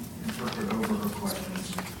don't interpret over her questions.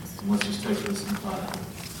 And let's just take this in file.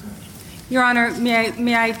 Your Honor,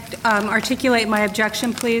 may I articulate my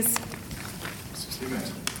objection, please? You may.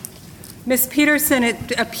 Ms. Peterson, it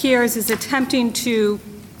appears, is attempting to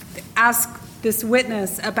ask this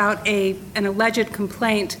witness about an alleged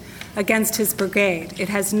complaint against his brigade. It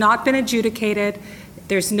has not been adjudicated.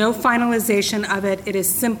 There's no finalization of it. It is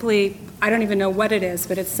simply, I don't even know what it is,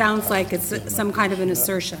 but it sounds like it's some kind of an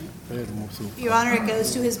assertion. Your Honor, it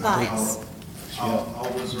goes to his bias.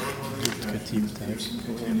 I'll reserve on the objection. Ms. Peterson,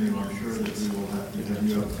 continue. I'm sure that we will have to give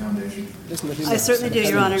you a foundation. I certainly do,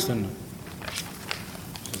 Your Honor. استنى.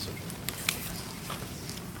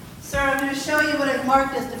 Sir, I'm going to show you what I've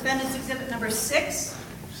marked as Defendant's Exhibit number 6.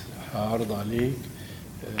 هعرض عليك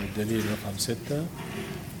دليل رقم 6.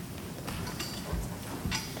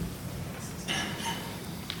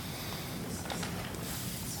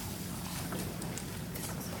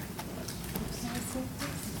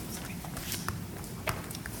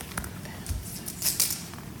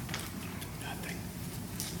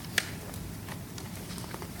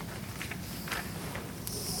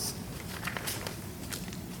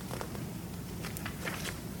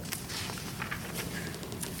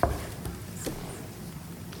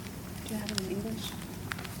 Do you have it in English?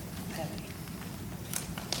 I have it.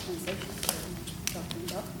 Translation.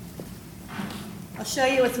 Talking about. I'll show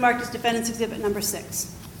you what's marked as Defendant's Exhibit number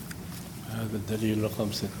 6. هذا الدليل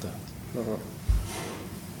رقم 6.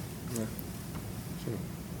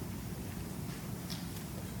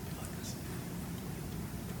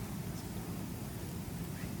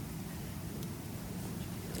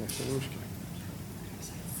 شو المشكلة؟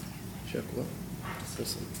 شكوى.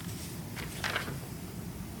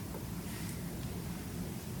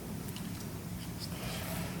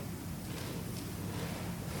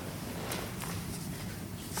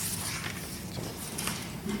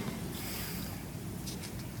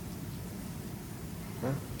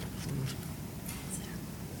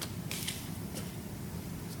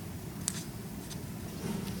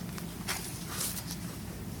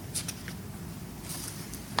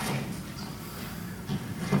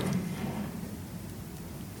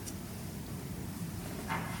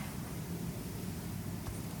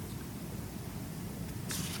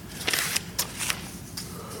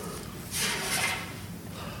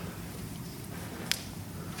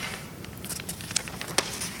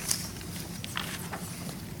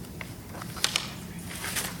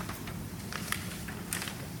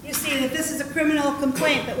 You see that this is a criminal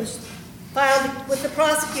complaint that was filed with the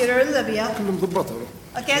prosecutor in Libya كلهم ضبطها.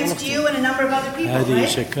 against you and a number of other people, هذه right?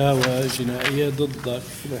 شكاوى جنائية ضدك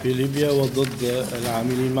في ليبيا وضد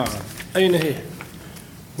العاملين معك. أين هي؟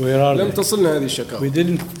 Where are لم they? تصلنا هذه الشكاوى.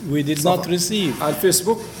 We did not receive على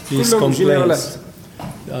الفيسبوك these كلهم جنرالات. complaints.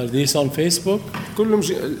 Are these on Facebook? كلهم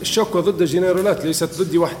الشكوى ضد جنرالات ليست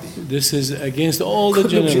ضدي وحدي. This is against all the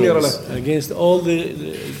كلهم generals. generals. Against all the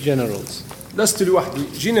generals. لست لوحدي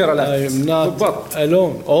I جنرالات. am not ضباط.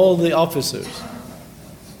 alone. All the officers.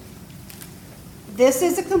 This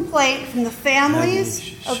is a complaint from the families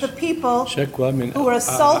of the people شكوى من who were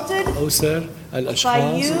assaulted أسر by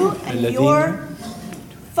الأشخاص you and your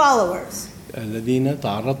followers, الذين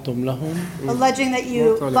تعرضتم لهم. alleging that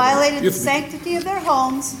you violated the يثبت. sanctity of their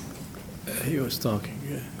homes, He was talking.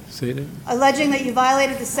 Yeah. Say that. alleging that you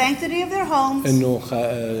violated the sanctity of their homes, إنه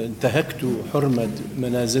انتهكتوا حرمة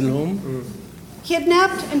منازلهم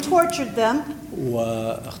kidnapped and tortured them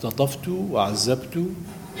واختطفتوا وعذبتوا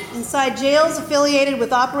inside jails affiliated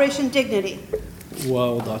with Operation Dignity.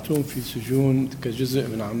 ووضعتهم في سجون كجزء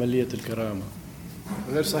من عملية الكرامة.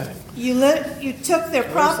 غير صحيح. You took their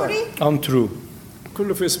property, Untrue.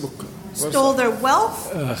 كله فيسبوك. stole their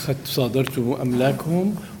wealth, أخذت صادرت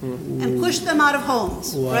أملاكهم and pushed them out of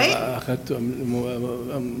homes, right? وأخذت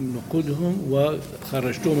نقودهم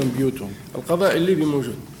وخرجتهم من بيوتهم. القضاء الليبي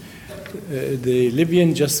موجود. The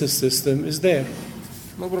Libyan justice system is there.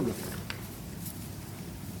 No problem.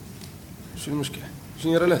 شو المشكلة؟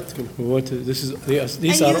 جنرالات كلهم. What this is?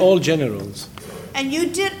 These And are you- all generals. And you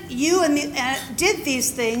did these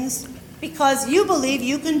things because you believe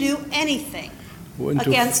you can do anything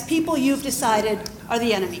وأنتم against people you've decided are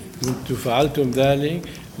the enemy. أنتم فعلتم ذلك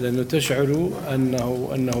لأنه تشعروا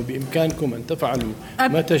أنه بإمكانكم أن تفعلوا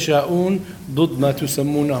ما تشاءون ضد ما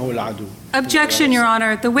تسمونه العدو. Objection, Your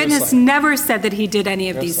Honor. The witness never said that he did any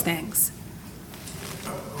of these things.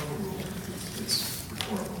 It's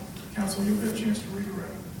rhetorical. Counsel, you'll get a chance to read it.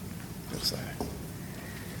 غير صحيح.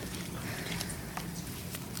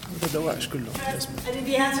 هذا دواعش كلهم. Did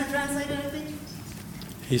the answer translate anything?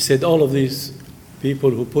 He said all of these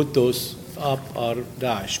people who put those up are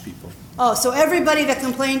Daesh people. Oh, so everybody that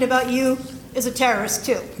complained about you is a terrorist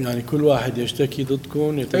too. يعني كل واحد يشتكي ضدكم أين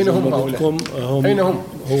هم يتذمر هؤلاء؟ ضدكم أين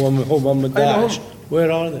هم؟ هم داعش.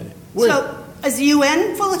 Where are they? So is the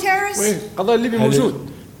UN full of terrorists? وين؟ القضاء الليبي موجود.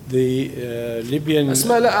 The Libyan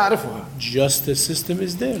أسماء لا أعرفها. justice system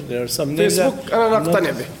is there. There are some names فيسبوك أنا لا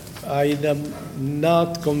أقتنع به. I am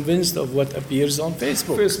not convinced of what appears on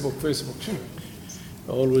Facebook. فيسبوك شنو؟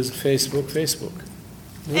 Always Facebook.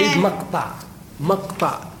 أريد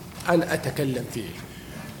مقطع أنا أتكلم فيه.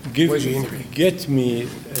 Get me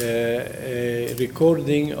a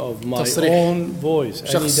recording of my تصريح. own voice,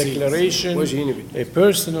 any شخصي. declaration, وجهيني به. a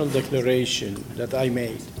personal declaration that I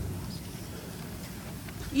made.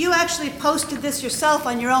 You actually posted this yourself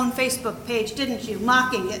on your own Facebook page, didn't you?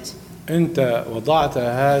 Mocking it. أنت وضعت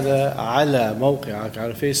هذا على موقعك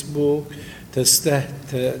على فيسبوك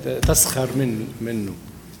تسخر منه.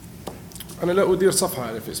 أنا لا أدير صفحة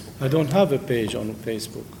على فيسبوك. I don't have a page on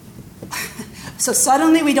Facebook. So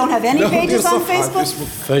suddenly we don't have any لا أدير pages on صفحة على Facebook? فيسبوك.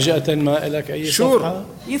 فجأة ما لك أي Sure. صفحة.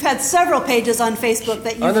 You've had several pages on Facebook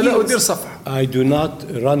that أنا you've لا أدير used. صفحة. I do not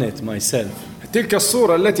run it myself. تلك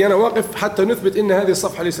الصورة التي أنا واقف حتى نثبت أن هذه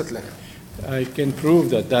الصفحة ليست لنا. I can prove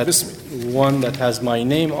that باسمي. one that has my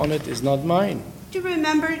name on it is not mine. Do you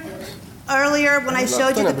remember earlier when I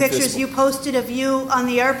showed you the pictures you posted of you on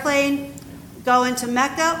the airplane going to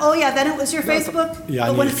Mecca? Oh yeah, then it was your Facebook?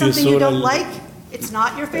 But when it's something you don't like, it's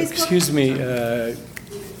not your Facebook? Excuse me,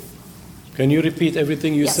 Can you repeat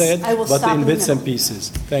everything you Yes, said, I will but stop in in the bits and middle. pieces?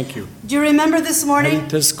 Thank you. Do you remember this morning هل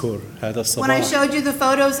تذكر هذا when I الصباح showed you the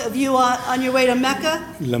photos of you on your way to Mecca?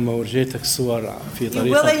 لما ورجيتك الصور في You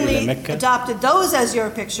طريقك إلى willingly مكة؟ adopted those as your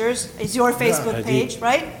pictures, as your Facebook هذه page,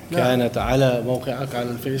 right? كانت على موقعك على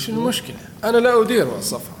الفيسبوك. شنو المشكلة؟ أنا لا أدير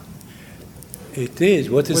الصفحة. It is.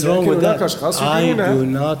 What is wrong ولكن with هناك that? أشخاص I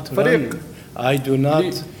يديرونها. do not فريق. run. I do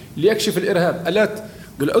not. ليكشف الإرهاب. ألا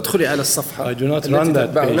قل ادخلي على الصفحة I do not التي run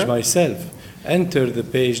that page تتبعنا myself. Enter the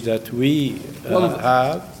page that we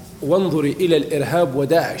have, وانظري إلى الإرهاب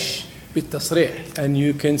وداعش بالتصريح and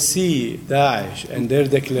you can see Daesh and their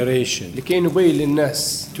declaration لكي نبين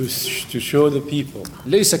للناس to show the people.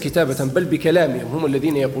 ليس كتابة بل بكلامهم هم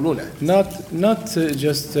الذين يقولونه. Not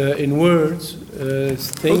just in words,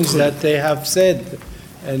 things that they have said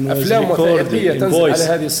and was أفلام recorded وثائقية in تنزل على voice,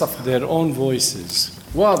 هذه الصفحة. their own voices.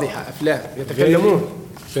 واضحة أفلام يتكلمون.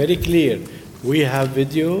 Very clear. We have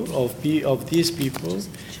video of these people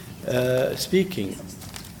speaking.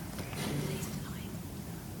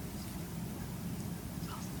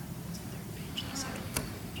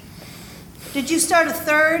 Did you start a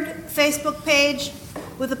third Facebook page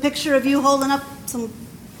with a picture of you holding up some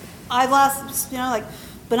eyeglasses, you know, like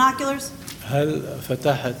binoculars? هل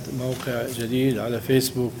فتحت موقع جديد على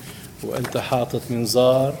فيسبوك وأنت حاطط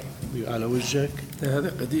منظار على وجهك؟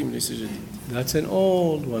 هذا قديم ليس جديد. That's an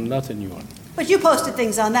old one, not a new one. But you posted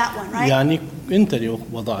things on that one, right? يعني أنت اللي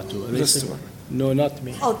وضعته. Just one. No, not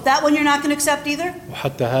me. Oh, that one you're not going to accept either?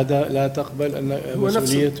 وحتى هذا لا تقبل أن هو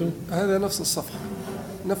مسؤوليته. هذا نفس الصفحة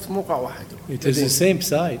نفس موقع واحد. It is the same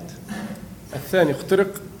site. الثاني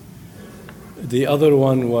اخترق The other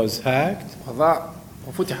one was hacked.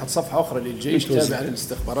 وفتحت صفحة أخرى للجيش It was- تابعة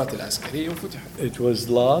للاستخبارات العسكرية وفتحت It was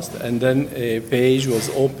lost, and then a page was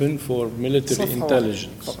open for military صفحة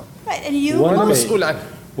intelligence. فقط. Right, and you One أنا page. مسؤول عنها.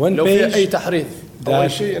 One لو في page أي تحريض أو أي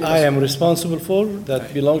that شيء I أنا am responsible for,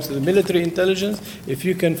 that belongs to the military intelligence. If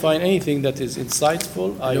you can find anything that is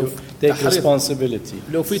insightful, I لو take تحريض.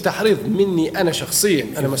 responsibility. لو في تحريض مني أنا شخصيا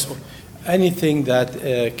أنا مسؤول. Anything that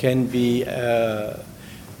can be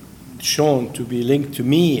shown to be linked to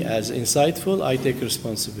me as insightful, I take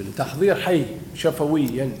responsibility. تحضير حي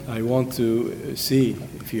شفويا. I want to see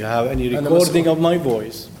if you have any أنا recording مسؤول. of my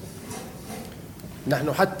voice.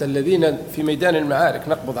 نحن حتى الذين في ميدان المعارك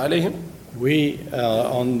نقبض عليهم We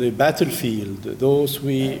on the battlefield, those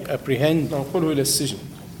we apprehend, ننقله إلى السجن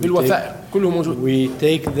بالوثائق كله موجود. we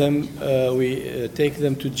take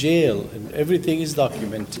them to jail, and everything is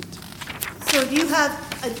documented. So do you have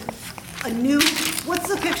a new, what's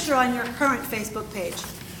the picture on your current Facebook page?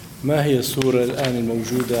 ما هي الصورة الآن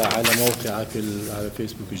الموجودة على موقعك على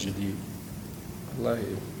فيسبوك الجديد؟ والله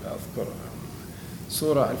أذكرها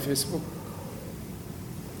صورة على الفيسبوك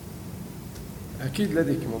أكيد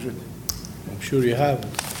لديك موجودة. I'm sure you have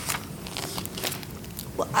it.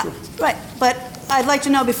 Well, right, but I'd like to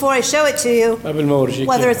know before I show it to you قبل ما أورجيك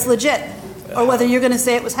whether it's legit or whether you're going to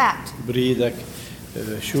say it was hacked. بريدك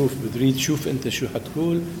بريد شوف أنت شو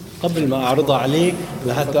حتقول قبل ما أعرضها عليك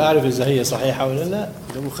لحتى أعرف إذا هي صحيحة ولا لا.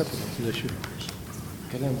 لو أخذت لا شو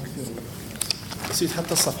كلام كثير نسيت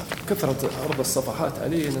حتى الصفحة كثرة عرض الصفحات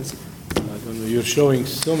علي أنا نسيت. I don't know. You're showing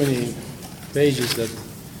so many pages that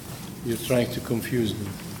you're trying to confuse me.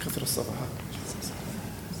 كثرة الصفحات.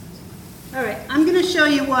 All right, I'm going to show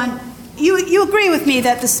you one. You agree with me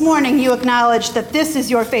that this morning you acknowledged that this is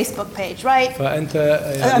your Facebook page, right? فأنت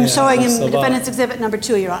I'm showing him الصباح Defendant's Exhibit number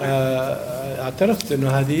 2, Your Honor. اعترفت إنه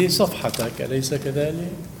هذه صفحتك أليس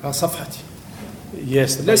كذلك؟ صفحتي.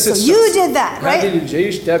 Yes. ليست So you did that, هذه right?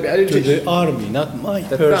 للجيش تابعة To للجيش. the army, not my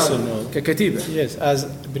تتبعهم personal. ككتيبة. Yes, as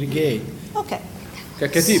brigade. Okay.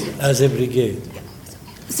 ككتيبة. As a brigade.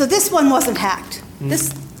 So this one wasn't hacked.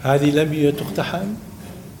 This, هذه لم تقتحم.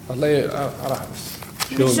 الله أراها.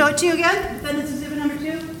 let me show it to you again. Defendant's Exhibit number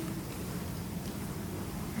 2.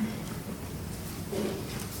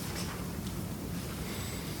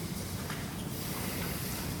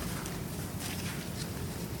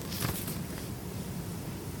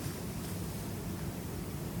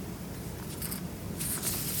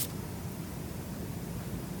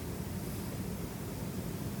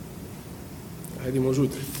 هذه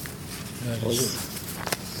موجودة.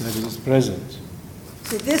 That is present.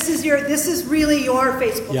 So this is really your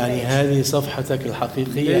Facebook يعني page. هذه صفحتك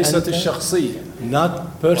الحقيقية ليست أنت. الشخصية Not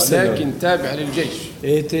personal. ولكن تابعة للجيش.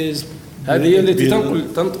 It is هذه هي التي تنقل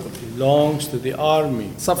belongs to the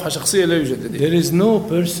army. صفحة شخصية لا يوجد لديها. There is no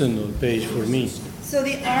personal page for me. So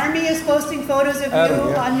the Army is posting photos of you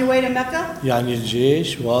Army, yeah. on your way to Mecca? يعني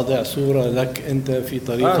الجيش واضع صورة لك أنت في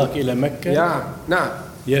طريقك إلى مكة. نعم.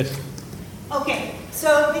 Yes. Okay, so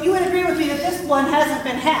you would agree with me that this one hasn't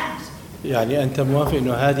been hacked? يعني أنت موافق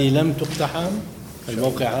إنه هذه لم تقتحم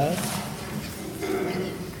الموقعات؟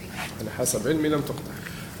 أنا حسب علمي لم تقطع.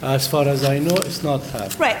 As far as I know, it's not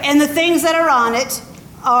happened. Right, and the things that are on it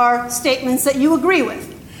are statements that you agree with,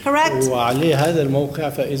 correct? وعليه هذا الموقع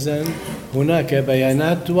فإذا هناك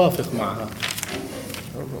بيانات توافق معها.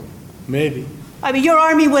 Maybe. I mean, your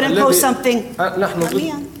army wouldn't الذي- post something. نحن Let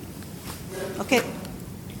me ضد on. Okay.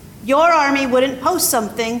 Your army wouldn't post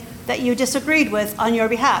something that you disagreed with on your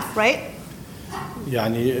behalf, right?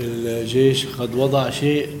 يعني الجيش قد وضع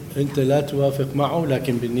شيء أنت لا توافق معه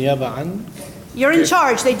لكن بالنيابة عنك You're in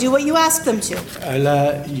charge. They do what you ask them to.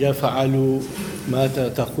 ألا يفعلوا ما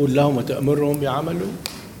تقول لهم وتأمرهم بعمله؟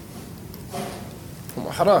 هم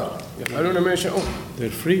أحرار يفعلون ما يشاءون. They're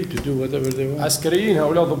free to do whatever they want. عسكريين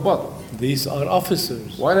هؤلاء ضباط. These are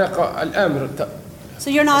officers. وأنا الآمر So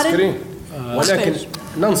you're not عسكريين. in. ولكن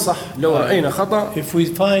ننصح لو رأينا خطأ If we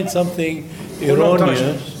find something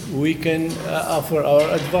erroneous, we can offer our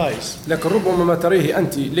advice. لكن ربما ما تريه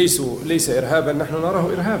أنت ليس إرهابا نحن نراه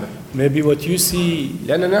إرهابا. Maybe what you see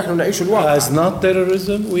لأننا نحن نعيش الواقع. as not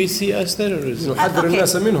terrorism, we see as terrorism. نحذر Okay.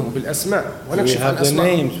 الناس منهم بالأسماء We ونكشف عن have the أسماء.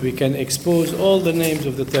 names. We can expose all the names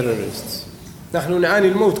of the terrorists. نحن نعاني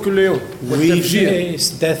الموت كل يوم We والتفجير face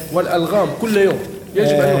death والألغام كل يوم. يجب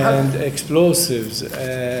أن and نحذر. explosives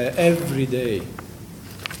every day.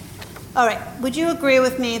 All right. Would you agree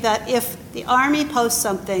with me that if the army posts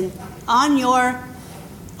something on your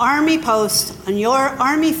army post on your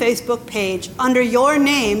army Facebook page under your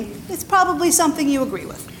name, it's probably something you agree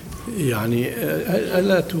with? يعني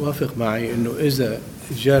ألا توافق معي إنه إذا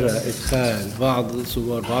جرى إدخال بعض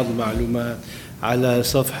الصور بعض المعلومات على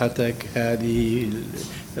صفحتك هذه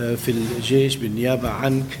في الجيش بالنيابة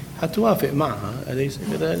عنك حتوافق معها أليس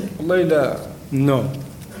كذلك؟ والله لا. No.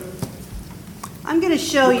 I'm going to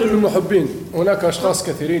show كل you. المحبين هناك أشخاص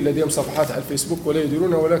كثيرين لديهم صفحات على الفيسبوك ولا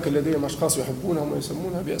يديرونها ولكن لديهم أشخاص يحبونهم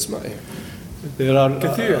ويسمونها بأسمائهم. There are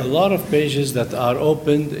كثير. a lot of pages that are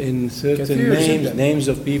opened in certain كثير names, جداً. names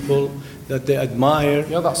of people that they admire.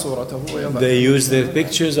 يضع صورته ويضع They use the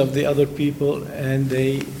pictures of the other people and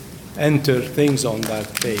they enter things on that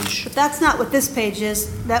page. But that's not what this page is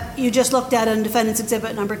that you just looked at in Defendant's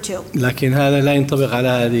Exhibit number 2. لكن هذا لا ينطبق على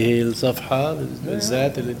هذه الصفحة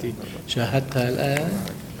بالذات التي شاهدتها الآن.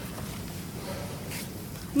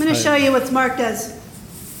 I'm going to show you what's marked as.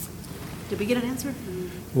 Did we get an answer?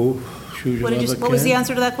 شو What was the جوابك؟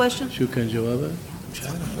 answer to that question? شو كان جوابك؟ مش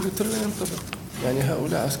عارف قلت له ينطبق. يعني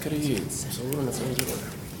هؤلاء عسكريين يصورون فينزلون.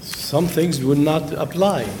 Some things will not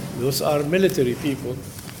apply. Those are military people.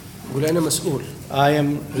 يقول أنا مسؤول I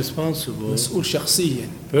am responsible مسؤول شخصيا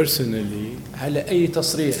personally على أي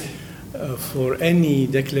تصريح for any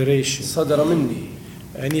declaration, صدر مني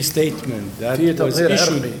any statement that في was تظهير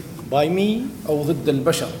issued عرقي. by me, أو ضد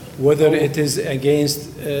البشر whether it is against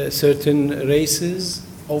certain races,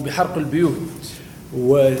 أو بحرق البيوت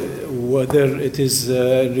whether it is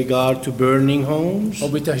regard to burning homes أو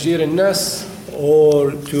بتهجير الناس.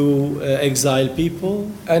 or to exile people.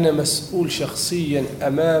 أنا مسؤول شخصيا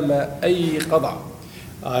أمام أي قضاء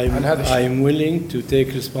عن هذا الشيء. I'm willing to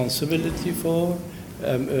take responsibility for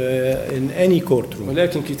in any courtroom.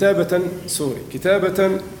 ولكن كتابة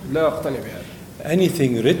كتابة لا أقتنع بهذا.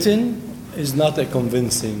 Anything written is not a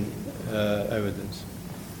convincing evidence.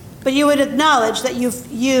 But you would acknowledge that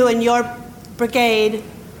you and your brigade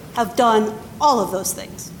have done all of those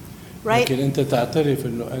things, right? لكن أنت تعترف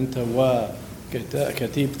إنه أنت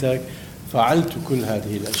وكتيبتك فعلت كل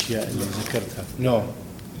هذه الأشياء اللي ذكرتها. No.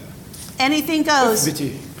 Anything goes.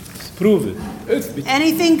 اثبتي. Prove it. اثبتي.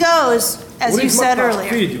 Anything goes, as you أريد said مقطع earlier.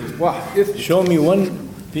 فيديو واحد يثبت Show me one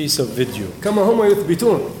piece of video. كما هم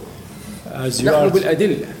يثبتون. As you نحن are,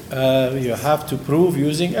 بالأدلة. you have to prove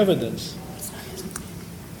using evidence.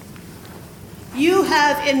 You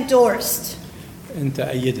have endorsed أنت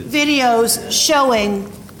أيدت. videos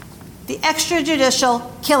showing the extrajudicial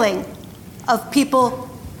killing of people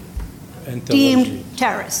أنت deemed وجهي.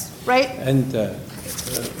 terrorists, right? أنت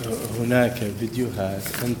هناك فيديوهات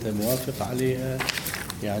أنت موافق عليها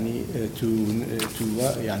يعني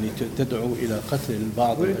يعني تدعو إلى قتل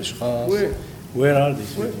بعض وين؟ الأشخاص. وين؟ Where are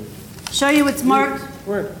these videos? Show you what's marked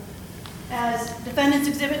وين؟ as Defendant's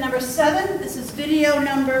Exhibit number 7. This is video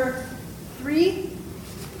number 3.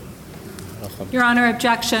 Your Honor,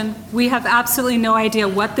 objection. We have absolutely no idea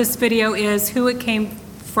what this video is, who it came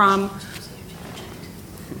from.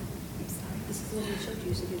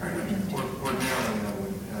 Ordinarily, I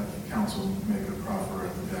would have counsel make a proffer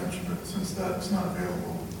at the bench, but since that's not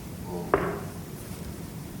available,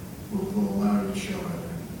 we'll allow you to show it,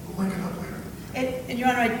 and we'll link it up later. And Your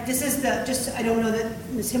Honor, this is the, just, I don't know that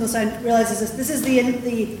Ms. Himmelstein realizes this is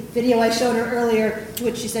the video I showed her earlier, to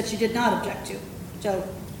which she said she did not object to. So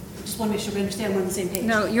I just want to make sure we understand we're on the same page.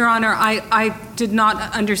 No, Your Honor, I did not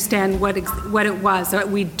understand what it was.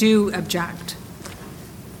 We do object.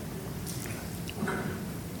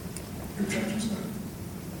 Your objection's noted.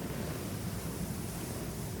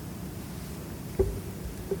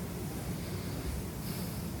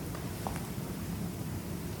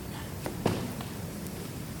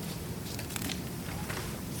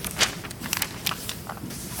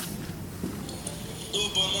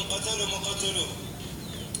 طوبى من قتله ما قتله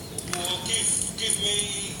وكيف ما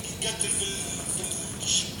يقتل في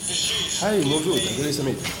الجيش حي موجود هذا ليس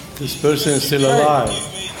ميت. This person is still alive.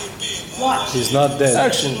 He's not dead.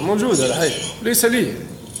 اكشن موجود هذا حي. ليس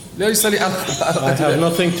لي علاقة. I have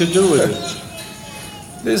nothing to do with it.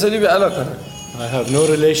 ليس لي بعلاقة. I have no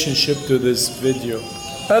relationship to this video.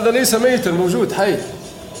 هذا ليس ميتا موجود حي.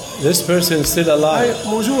 This person is still حي alive.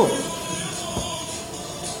 موجود.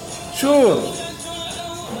 شو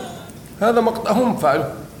هذا هم فعلوا.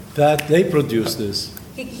 That they produced this.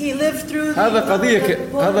 He lived through هذا قضية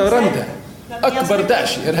هذا رندة أكبر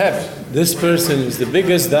داعشي إرهابي. This person is the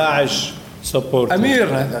biggest Daesh supporter. أمير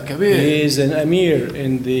هذا كبير. He is an Amir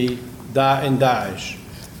in Daesh.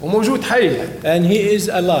 وموجود حي. And he is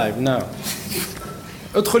alive now.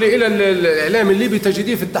 ادخلي إلى الإعلام الليبي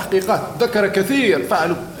تجديه في التحقيقات ذكر كثير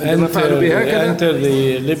فعلوا عندما فعلوا بهكذا. Enter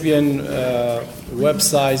the Libyan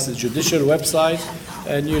websites, the judicial website,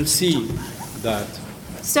 and you'll see that.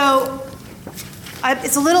 So,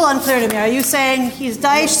 it's a little unclear to me. Are you saying he's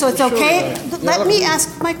Daesh, so it's okay? Let me ask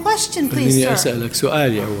my question, please, خليني sir. أسألك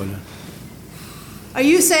سؤالي أولا. Are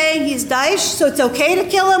you saying he's Daesh, so it's okay to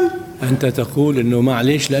kill him? أنت تقول إنه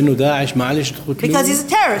معليش لأنه داعش معليش Because تقتلوه. he's a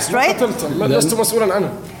terrorist, right? قتلت لست مسؤولا عنه.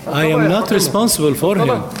 I am not responsible for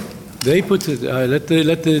him. They put it. Let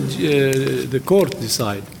the court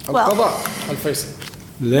decide. القضاء الفيصل.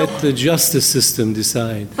 Let the justice system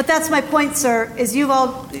decide. But that's my point, sir, is you've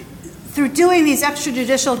all, through doing these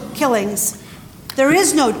extrajudicial killings, there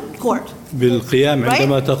is no court. بالقيام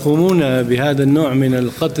عندما تقومون بهذا النوع من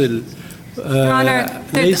القتل. Your Honor,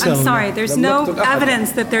 ليس I'm هناك. sorry, there's no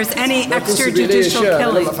evidence that there's any extrajudicial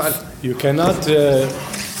killings. You cannot.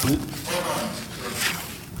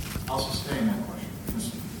 I'll sustain that question. Ms.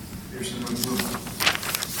 Pearson, move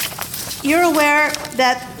on. You're aware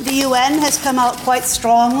that the UN has come out quite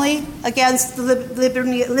strongly against the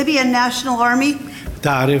Libyan National Army?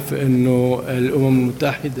 تعرف إنه الأمم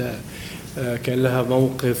المتحدة كان لها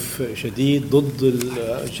موقف شديد ضد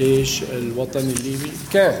الجيش الوطني الليبي.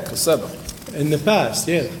 كان في السابق. In the past,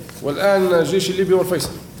 yes. والآن الجيش الليبي والفيصل.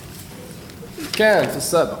 كان في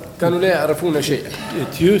السابق كانوا لا يعرفون شيئا.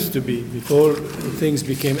 It used to be before things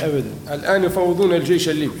became evident. الآن يفوضون الجيش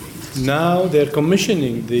الليبي. Now they're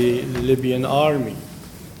commissioning the Libyan army.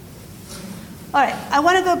 All right, I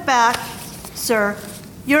want to go back, sir.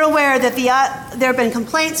 You're aware that there have been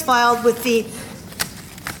complaints filed with the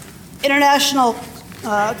International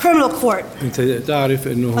Criminal Court أنت تعرف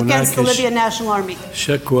إنه against the هناك Libyan National Army.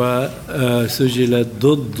 شكوى سجلت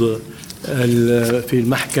ضد في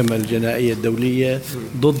المحكمة الجنائية الدولية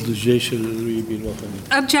ضد الجيش الليبي الوطني.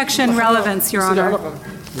 Objection relevance, Your Honor.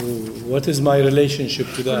 What is my relationship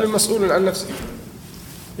to كل that? مسؤول عن نفسه.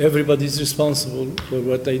 Everybody is responsible for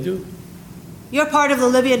what they do. You're part of the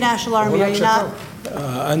Libyan National Army, are you not?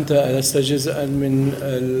 أنت لست جزءا من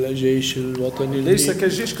الجيش الوطني ليس الليبي.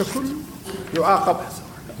 كالجيش ككل يعاقب.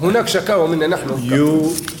 هناك شكاوى منا نحن.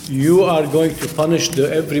 You are going to punish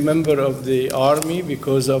every member of the army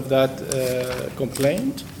because of that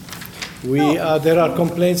complaint. There are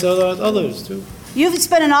complaints about others too. You've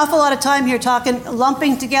spent an awful lot of time here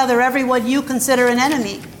lumping together everyone you consider an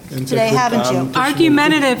enemy today, haven't you?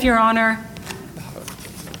 Argumentative, Your Honor.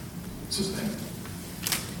 Sustain.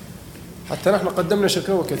 حتى نحن قدمنا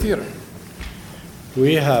شكاوى كثيرة.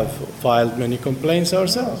 We have filed many complaints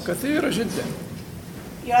ourselves. كثيرة جدا.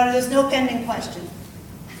 Your Honor, there's no pending question.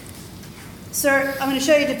 Sir, I'm going to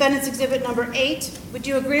show you Defendant's Exhibit number 8. Would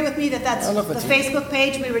you agree with me that that's the Facebook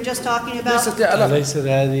page we were just talking about? ليست لي علاقة. ليس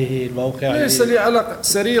هذه الموقع. ليس لي علاقة.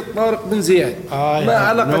 سرير طارق بن زياد. ما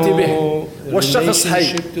علاقتي به. والشخص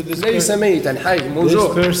حي. ليس ميتا حي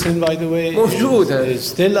موجود. This person, by the way, موجود. is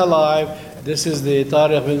still alive. This is the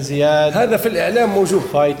Tariq bin Ziyad هذا في الإعلام موجود.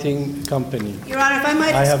 fighting company. Your Honor, if I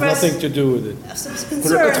might I have express nothing to do with it. some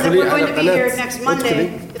concern that we're going to be here next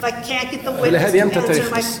Monday if I can't get the witness to answer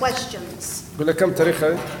my questions. قل لك كم تاريخ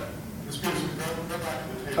هذا؟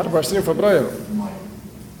 24 فبراير.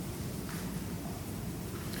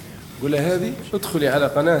 قل لها هذه ادخلي على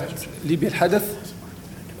قناة ليبيا الحدث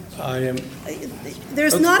I am.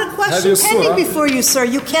 There's not a هذه question الصورة. pending before you, sir.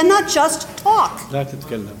 You cannot just talk. لا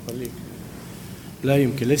تتكلم خليك. لا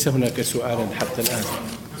يمكن ليس هناك سؤال حتى الآن.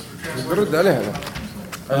 برد عليها أنا.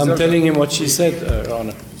 I'm telling him what she said, Your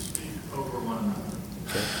Honor. Over one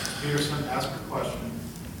another. Peterson, ask a question,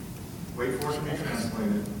 wait for it to be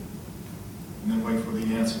translated, and then wait for the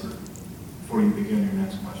answer before you begin your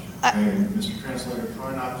next question. And Mr. Translator,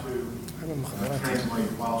 try not to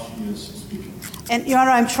translate while she is speaking. And, Your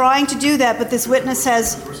Honor, I'm trying to do that, but this witness has,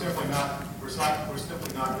 We're simply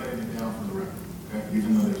not getting it down for the record, okay, even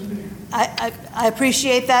though there's video. I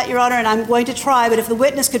appreciate that, Your Honor, and I'm going to try, but if the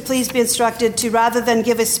witness could please be instructed to, rather than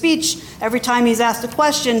give a speech every time he's asked a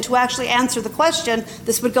question, to actually answer the question,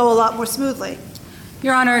 this would go a lot more smoothly.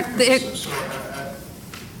 Your Honor, Sir,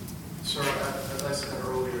 as I said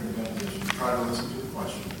earlier in the deposition, try to listen to the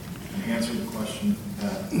question and answer the question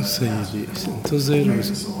that سيدي asked. انتظر Makes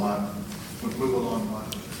this a lot, we'll move along a lot.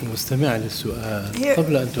 واستمع للسؤال Here-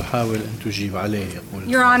 قبل أن تحاول أن تجيب عليه يقول.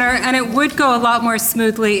 Your Honor, and it would go a lot more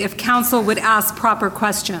smoothly if counsel would ask proper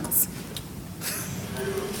questions.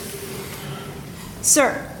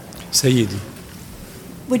 Sir, سيدي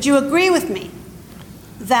would you agree with me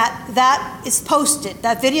that that is posted,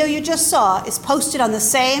 that video you just saw is posted on the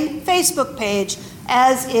same Facebook page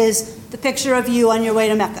as is the picture of you on your way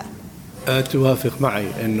to Mecca? توافق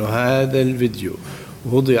معي أنه هذا الفيديو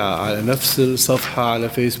وضع على نفس الصفحة على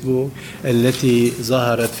فيسبوك التي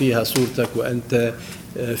ظهرت فيها صورتك وأنت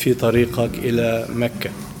في طريقك إلى مكة.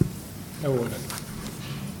 أولا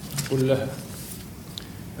قل لها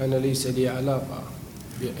أنا ليس لي علاقة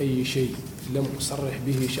بأي شيء لم أصرح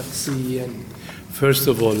به شخصيا. First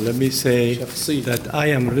of all, let me say شخصيا that I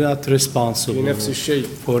am not responsible بنفس الشيء.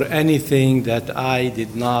 for anything that I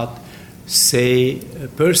did not say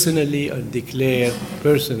personally or declare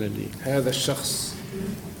personally. هذا الشخص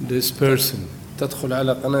This person, تدخل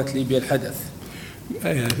على قناة ليبيا الحدث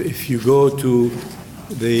if you go to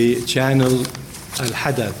the channel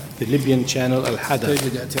Al-Hadath, the Libyan channel Al-Hadath,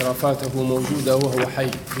 تجد اعترافاته موجودة وهو حي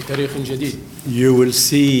بتاريخ جديد. you will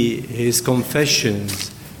see his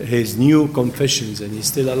confessions, his new confessions, and he's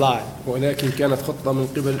still alive. ولكن كانت خطة من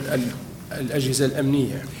قبل الأجهزة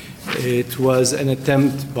الأمنية. It was an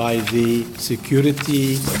attempt by the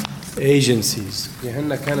security agencies.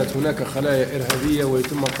 لأن كانت هناك خلايا إرهابية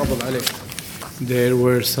ويتم القبض عليها. There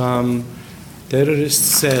were some terrorist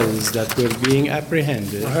cells that were being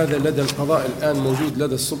apprehended, وهذا لدى القضاء الآن موجود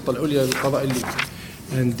لدى السلطة العليا للقضاء الليبي.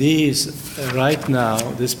 and these, right now,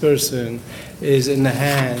 this person is in the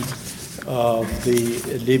hand of the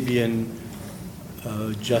Libyan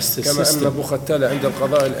justice كما أن system. بوختالة عند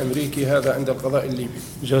القضاء الأمريكي هذا عند القضاء الليبي.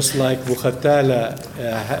 Just like Bukhatala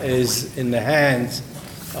is in the hands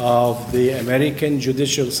of the American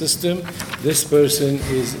judicial system, this person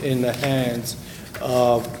is in the hands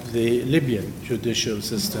of the Libyan judicial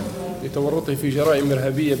system. لتورطه في جرائم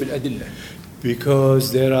إرهابية بالأدلة.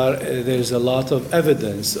 Because there's a lot of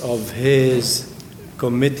evidence of his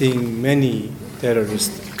committing many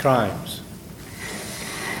terrorist crimes.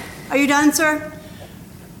 Are you done, sir?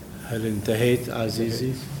 هل انتهيت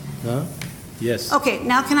عزيزي؟ ها؟ Yes. Okay,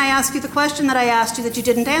 now can I ask you the question that I asked you that you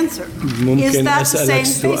didn't answer? Is ممكن that the أسألك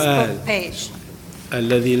same سؤال Facebook page?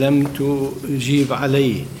 الذي لم تجيب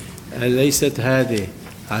عليه، أليست هذه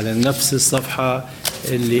على نفس الصفحة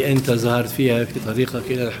اللي أنت ظهرت فيها في طريقك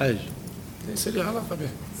إلى الحج؟ ليس لي علاقة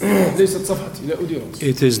به. ليست صفحتي لا أديرها.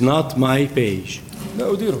 It is not my page.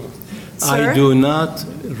 لا أديرها. I do not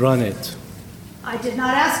run it. I did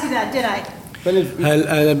not ask you that, did I? هل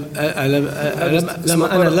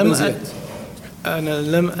أنا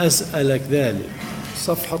لم أسألك ذلك.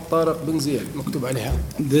 صفحة طارق بن زياد مكتوب عليها.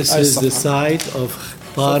 This is the site of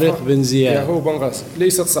طارق بن زياد. ياهو بنغازي.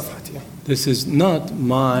 ليست صفحتي. This is not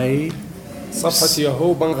my. صفحة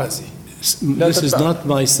ياهو بنغازي. This is not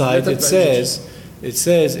my site. It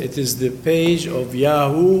says it is the page of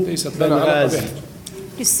Yahoo Benghazi.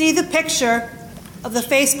 You see the picture of the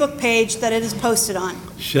Facebook page that it is posted on.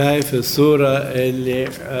 شايف الصورة اللي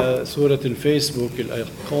صورة الفيسبوك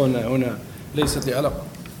الأيقونة هنا. ليست لي علاقة.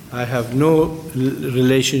 I have no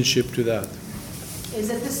relationship to that. Is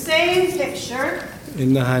it the same picture?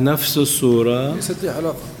 إنها نفس الصورة. ليست لي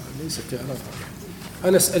علاقة. ليست لي علاقة.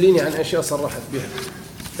 أنا اسأليني عن أشياء صرحت بها.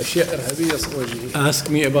 أشياء إرهابية وجهية. Ask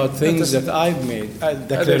me about things that I've made,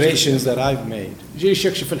 declarations that I've made. جيش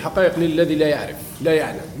يكشف الحقائق للذي لا يعرف، لا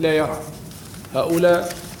يعلم، لا يرى.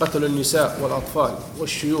 هؤلاء قتلوا النساء والأطفال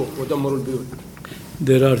والشيوخ ودمروا البيوت.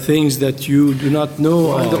 There are things that you do not know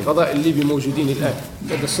وعند of. القضاء الليبي موجودين الآن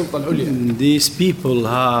لدى السلطة العليا. These people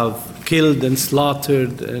have killed and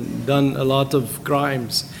slaughtered and done a lot of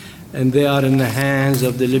crimes, and they are in the hands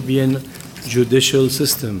of the Libyan judicial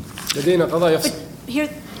system. لدينا قضايا يفصل. Here,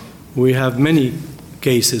 We have many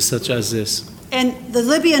cases such as this. and the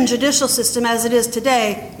Libyan judicial system as it is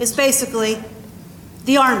today is basically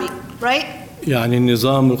the army, right? يعني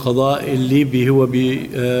النظام القضائي الليبي هو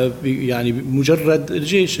يعني مجرد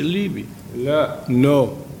الجيش الليبي. لا No,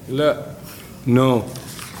 لا. no.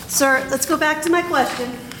 Sir, let's go back to my question.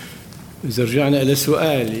 إذا رجعنا إلى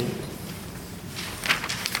سؤالي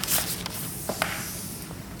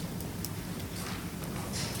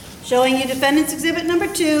Showing you Defendant's Exhibit number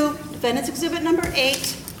 2, Defendant's Exhibit number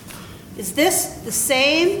 8. Is this the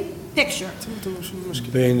same picture?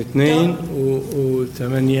 بين 2 و8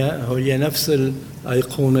 هي نفس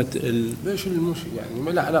أيقونة ليش المشكلة يعني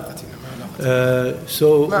ما له علاقة هنا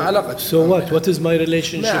So ما علاقة. So what is my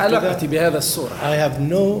relationship ما to علاقتي that? بهذا الصورة. I have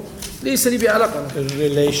no ليس لي بعلاقة.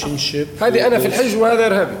 relationship. هذه أنا في with this. الحج وهذا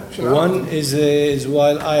إرهابي. One is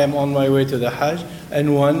while I am on my way to the Hajj,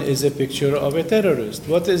 and one is a picture of a terrorist.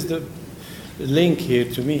 What is the link here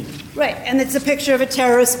to me? Right, and it's a picture of a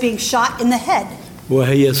terrorist being shot in the head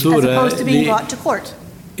وهي as صورة opposed to being brought to court.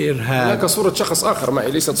 هناك لإرهاب. صورة شخص آخر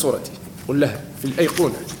معي ليست صورتي. قل لها في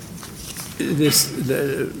الأيقونة.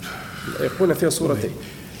 الأيقونة فيها صورتين.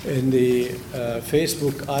 In the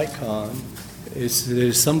Facebook icon,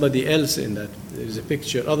 there's somebody else in that. There's a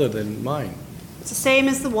picture other than mine. It's the same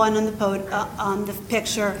as the one on the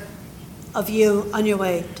picture of you on your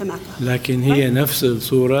way to Mecca. لكن هي نفس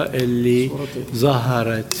الصورة اللي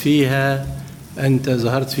ظهرت فيها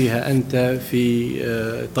ظهرت فيها أنت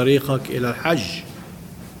في طريقك إلى الحج.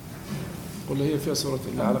 قل لها هي فيها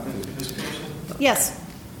صورتين لا علاقة. Yes.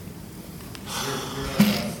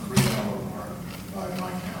 By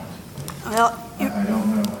my count. Well, I don't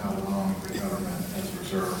know how long the government has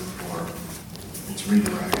reserved for its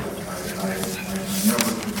redirect. I know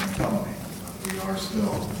what you're going to tell me. We are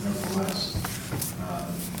still, nevertheless,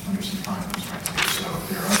 under some time constraints here. So if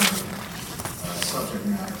there are other subject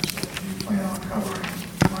matters that you plan on covering,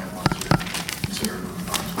 you might want to consider moving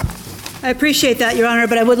on to. I appreciate that, Your Honor,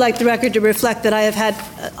 but I would like the record to reflect that I have had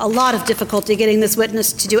a lot of difficulty getting this witness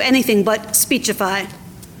to do anything but speechify.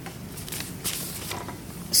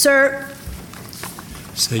 Sir,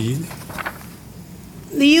 سيد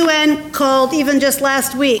the UN called even just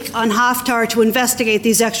last week on Haftar to investigate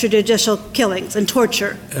these extrajudicial killings and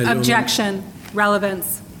torture. Objection,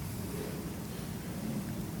 relevance.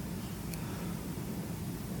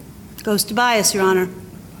 Goes to bias, Your Honor.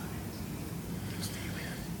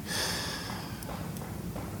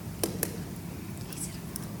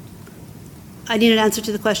 I need an answer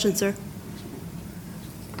to the question, sir.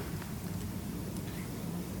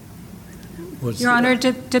 Your Honor,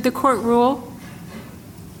 did the court rule?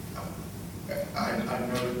 I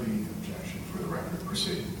noted the objection for the record.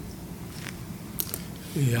 Proceed.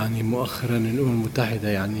 يعني مؤخرا الأمم المتحدة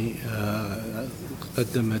يعني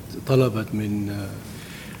طلبت من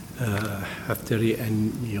حفتري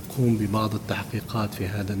أن يقوم ببعض التحقيقات في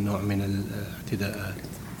هذا النوع من الاعتداءات.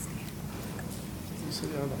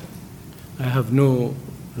 I have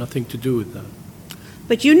nothing to do with that.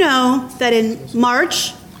 But you know that in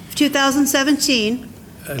March 2017,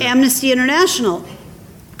 Amnesty International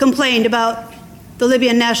complained about the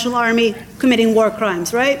Libyan National Army committing war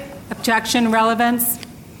crimes, right? Objection, relevance.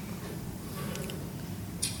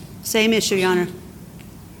 Same issue, Your Honor.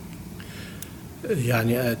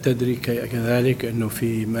 يعني تدري كذلك أنه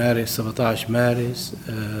في مارس 17 مارس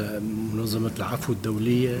منظمة العفو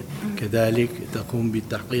الدولية كذلك تقوم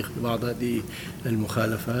بالتحقيق ببعض هذه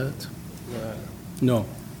المخالفات. No.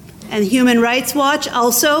 And Human Rights Watch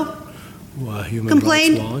also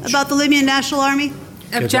complained about the Libyan National Army?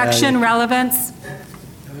 Objection, relevance.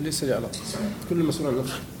 ليس لي علاقة. كل المسؤول عن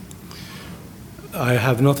نفسه. I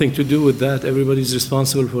have nothing to do with that. Everybody's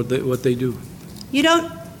responsible for what they do.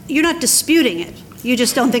 You're not disputing it. You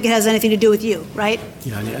just don't think it has anything to do with you, right?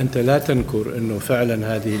 يعني أنت لا تنكر أنه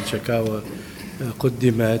فعلا هذه الشكاوى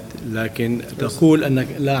قدمت لكن تقول أنك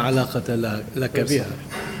لا علاقة لك بها.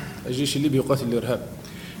 الجيش الليبي يقاتل الإرهاب.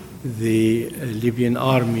 The Libyan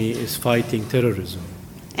army is fighting terrorism.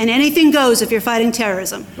 And anything goes if you're fighting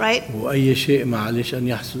terrorism, right? وأي شيء معلش أن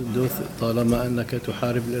يحدث طالما أنك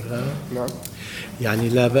تحارب الإرهاب. نعم. يعني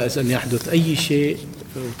لا بأس أن يحدث أي شيء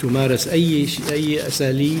وتمارس أي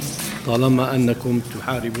أساليب طالما أنكم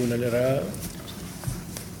تحاربون الإرهاب.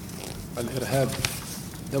 الإرهاب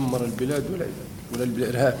دمر البلاد ولا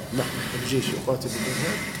الإرهاب. نحن الجيش يقاتل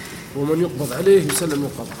الإرهاب ومن يقبض عليه يسلم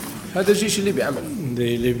يقبض. هذا الجيش الليبي عمل.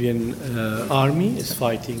 The Libyan army is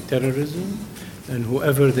fighting terrorism and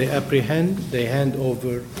whoever they apprehend they hand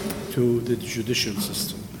over to the judicial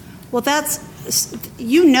system. Well, that's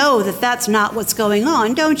you know that that's not what's going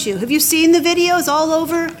on, don't you? Have you seen the videos all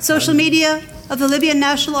over social media of the Libyan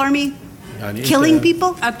National Army يعني killing أنت-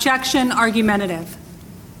 people? Objection argumentative.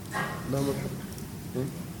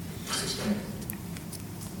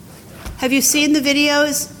 Have you seen the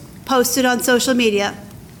videos posted on social media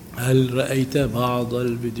هل رأيت بعض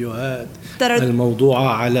الفيديوهات that are, الموضوعة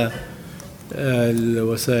على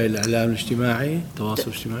وسائل الإعلام الاجتماعي التواصل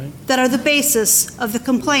الاجتماعي that are the basis of the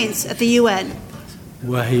complaints at the UN?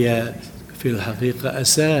 وهي في الحقيقة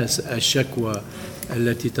أساس الشكوى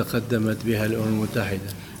التي تقدمت بها الأمم المتحدة.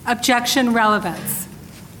 Objection relevance.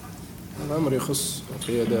 الأمر يخص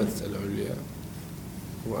القيادات العليا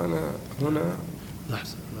وأنا هنا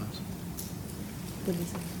لحظة.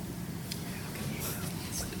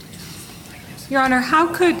 Your Honor, how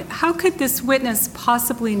could this witness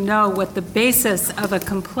possibly know what the basis of a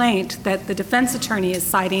complaint that the defense attorney is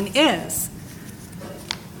citing is?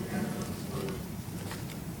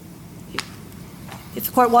 If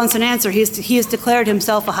the court wants an answer, he has declared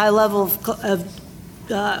himself a high level of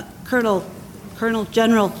Colonel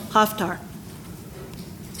General Haftar.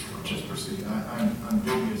 Just proceed. I'm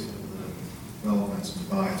dubious of the relevance of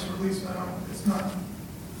the bias, or at least it's not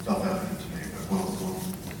self-evident to me, but we'll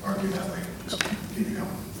argue that later. Just keep it going.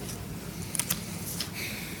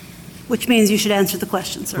 Which means you should answer the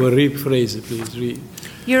question, sir. rephrase it, please.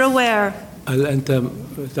 You're aware هل أنت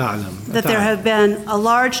تعلم that there have been a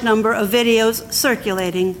large number of videos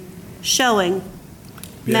circulating showing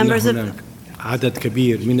بأن members of هناك عدد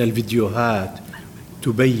كبير من الفيديوهات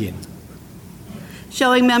تبين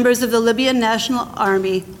the Libyan National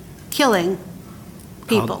Army killing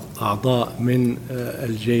people أعضاء من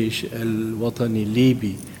الجيش الوطني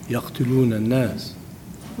الليبي يقتلون الناس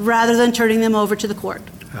rather than turning them over to the court?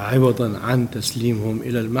 عوضا عن تسليمهم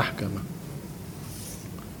إلى المحكمة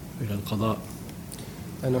إلى القضاء.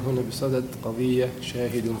 أنا هنا بصدد قضية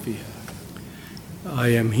شاهد فيها. I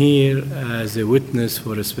am here as a witness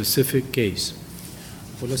for a specific case.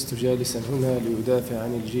 ولست جالسا هنا لأدافع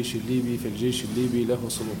عن الجيش الليبي، فالجيش الليبي له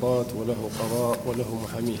سلطات وله قضاء وله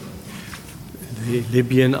محامين. The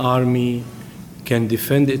Libyan army can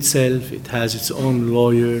defend itself. It has its own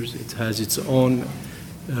lawyers. It has its own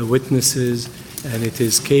witnesses, and it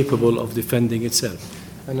is capable of defending itself.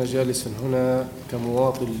 أنا جالس هنا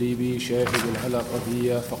كمواطن ليبي شاهد على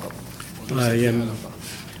قضية فقط.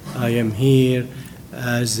 I am here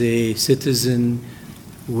as a citizen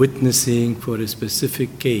witnessing for a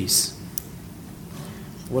specific case.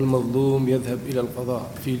 والمظلوم يذهب إلى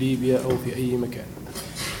القضاء في ليبيا أو في أي مكان.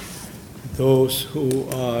 Those who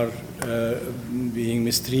are being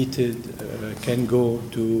mistreated can go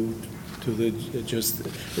to the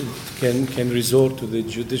can resort to the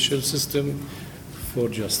judicial system for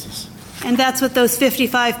justice. And that's what those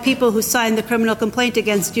 55 people who signed the criminal complaint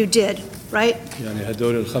against you did, right? يعني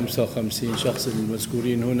هدول ال 55 شخص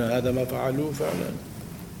المذكورين هنا هذا ما فعلوه فعلا.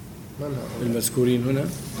 من هؤلاء؟ المذكورين هنا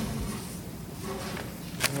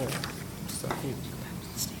مستحيل.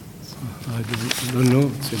 I don't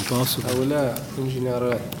know. It's impossible. هؤلاء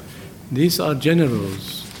إنجنيرات These are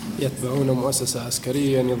generals يتبعون مؤسسة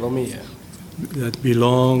عسكرية نظامية. that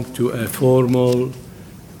belong to a formal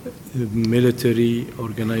military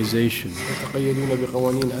organization. يتقيدون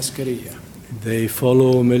بقوانين عسكرية. They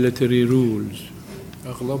follow military rules.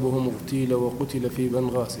 أغلبهم اغتيل وقتل في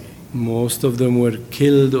بنغازي. Most of them were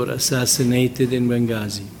killed or assassinated in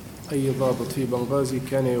Benghazi. أي ضابط في بنغازي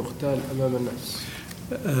كان يغتال أمام الناس.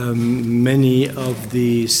 Many of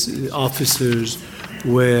these officers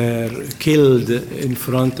were killed in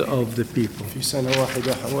front of the people. في سنة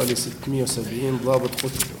واحدة حوالي 670 ضابط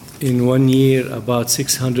قتلوا. In 1 year, about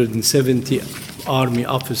 670 army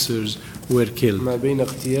officers were killed, ما بين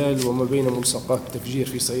اغتيال وما بين ملصقات تفجير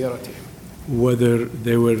في سيارتهم. whether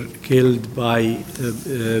they were killed by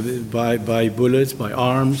bullets, by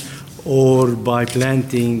arms, or by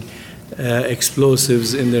planting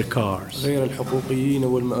explosives in their cars. غير الحقوقيين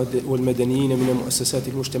والمدنيين من مؤسسات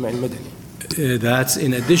المجتمع المدني. That's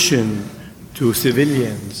in addition to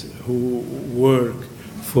civilians who work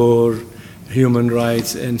for human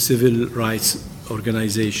rights and civil rights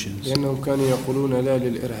organizations, لأنهم كانوا يقولون لا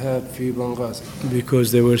للإرهاب في بنغازي.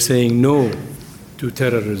 because they were saying no to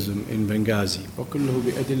terrorism in Benghazi. وكله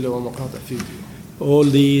بأدلة ومقاطع فيديو. All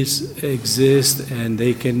these exist, and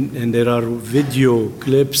there are video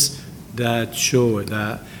clips that show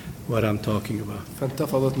that what I'm talking about.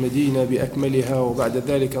 فانتفضت مدينة بأكملها وبعد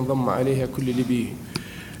ذلك انضم عليها كل ليبي.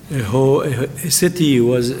 A city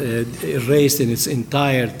was erased in its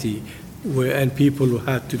entirety, and people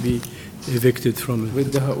had to be evicted from it.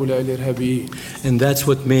 ضد هؤلاء الإرهابيين. And that's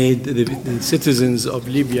what made the citizens of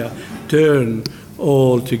Libya turn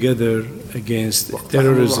all together against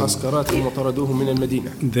terrorism. معسكراتهم وطردوهم من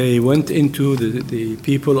المدينة. They went into the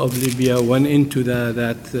people of Libya went into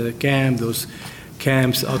that camp, those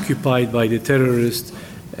camps occupied by the terrorists,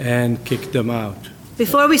 and kicked them out.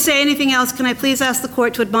 Before we say anything else, can I please ask the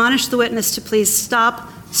court to admonish the witness to please stop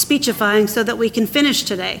speechifying so that we can finish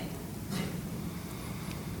today?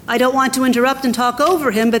 I don't want to interrupt and talk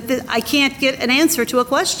over him, but I can't get an answer to a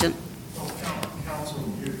question. Well, counsel,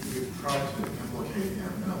 you've tried to implicate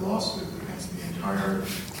him in a lawsuit against the entire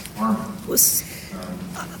army.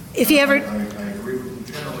 If he ever, I agree with you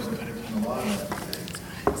generally in a lot of that today,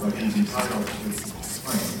 but he's entitled to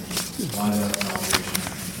claim why that allegation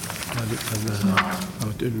is not.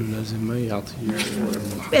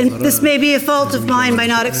 and this may be a fault of mine by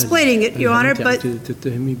not explaining it, Your Honor, but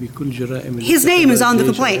his name is on the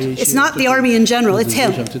complaint. It's not the Army in general, it's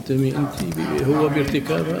him. هو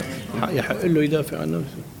بارتكابها يحق له يدافع عن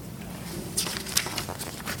نفسه.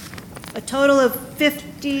 A total of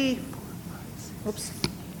 50,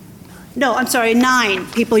 no, I'm sorry, 9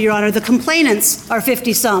 people, Your Honor. The complainants are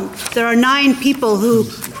 50-some. There are 9 people who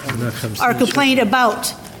are complained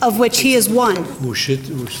about, of which he is one. وشت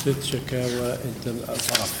شكاوى انت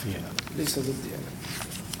الاطراف فيها. ليس ضدي أنا.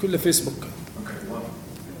 كله فيسبوك.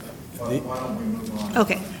 Why don't we move on?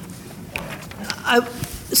 Okay.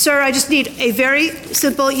 Sir, I just need a very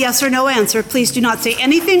simple yes or no answer. Please do not say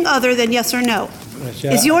anything other than yes or no.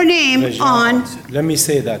 Is your name on? Let me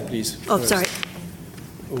say that, please. Oh, first. sorry.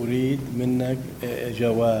 أريد منك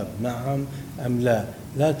جواب نعم أم لا.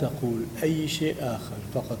 لا تقول أي شيء آخر.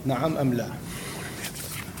 فقط نعم أم لا.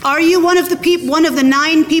 Are you one of the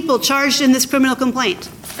 9 people charged in this criminal complaint?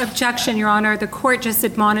 Objection, Your Honor. The court just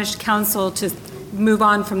admonished counsel to move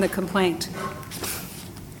on from the complaint.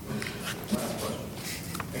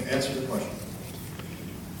 Answer the question.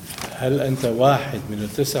 هل أنت واحد من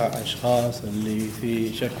ال9 أشخاص اللي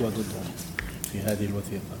في شكوى ضدهم في هذه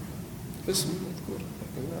الوثيقة؟ اسمي مذكور.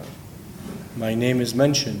 My name is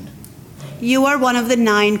mentioned. You are one of the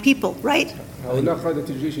 9 people, right? هؤلاء قادة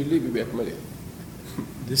الجيش الليبي بأكمله.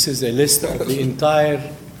 This is a list of the entire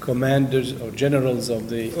commanders or generals of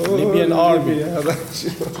the Libyan army.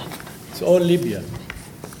 It's all Libya.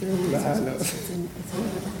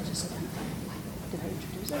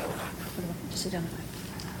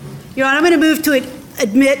 Your Honor, I'm going to move to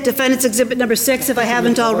admit defendant's exhibit number 6 if I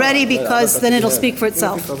haven't already, because then it'll speak for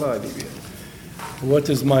itself. What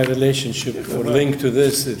is my relationship or link to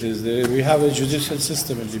this? It is we have a judicial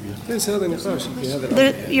system in Libya. ليس هذا نقاش في هذا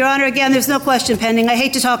الأمر. Your Honor, again, there's no question pending. I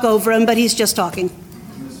hate to talk over him, but he's just talking.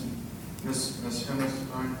 Ms.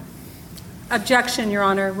 Himmelstein? Objection, Your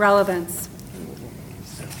Honor. Relevance.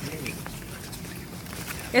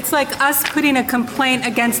 It's like us putting a complaint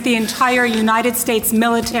against the entire United States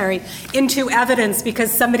military into evidence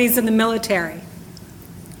because somebody's in the military.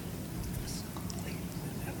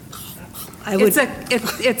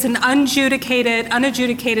 It's an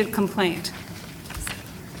unadjudicated complaint.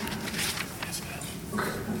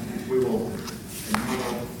 We will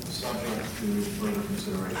subject to further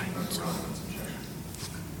consideration of the relevance objection.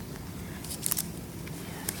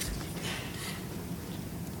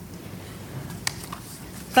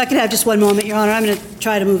 If I could have just one moment, Your Honor, I'm going to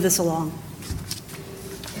try to move this along.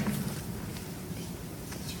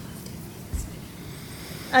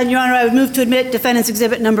 And, Your Honor, I would move to admit defendant's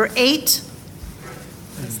exhibit number 8.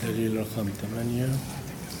 الدليل رقم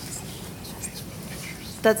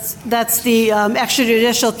 8. That's the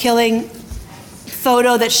extrajudicial killing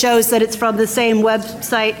photo that shows that it's from the same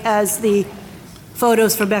website as the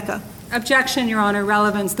photos for Becca. Objection, Your Honor.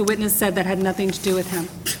 Relevance. The witness said that had nothing to do with him.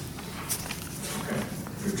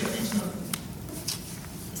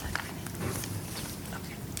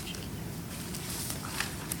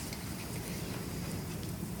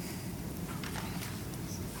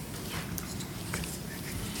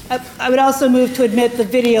 I would also move to admit the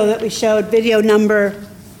video that we showed, video number,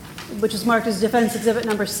 which is marked as defense exhibit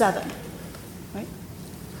number 7. Right?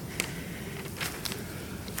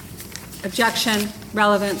 Objection.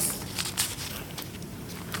 Relevance.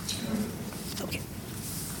 Okay.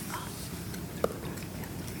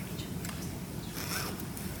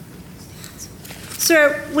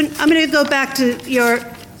 Sir, I'm going to go back to your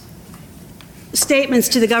statements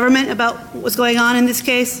to the government about what was going on in this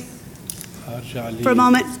case for a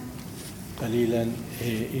moment. قليلا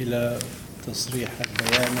إلى تصريح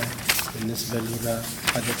البيان بالنسبة لما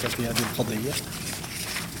حدث في هذه القضية.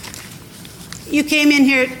 You came in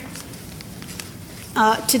here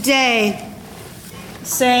today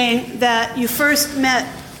saying that you first met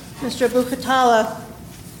Mr. Abu Khatala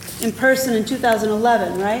in person in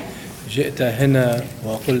 2011, right? جئت هنا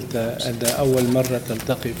وقلت أن أول مرة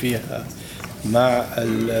تلتقي فيها مع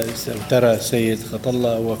ترى السيد خط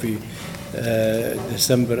الله هو في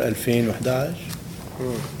ديسمبر 2011.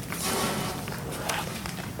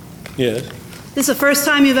 Yes. This is the first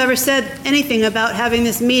time you've ever said anything about having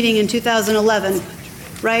this meeting in 2011,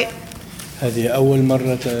 right? هذه أول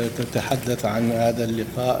مرة تتحدث عن هذا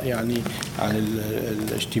اللقاء، يعني عن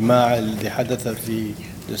الاجتماع الذي حدث في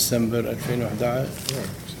ديسمبر 2011.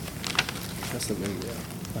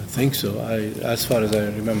 I think so, as far as I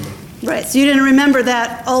remember. Right, so you didn't remember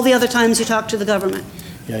that all the other times you talked to the government?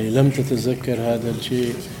 يعني لم تتذكر هذا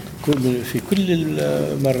الشيء في كل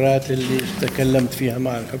المرات اللي تكلمت فيها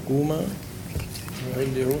مع الحكومة.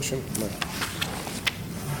 اللي هو شو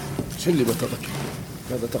اللي بتذكر؟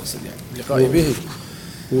 ماذا تقصد يعني لقائي به؟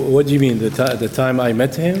 What do you mean, the time I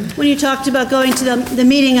met him? When you talked about going to the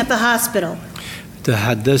meeting at the hospital.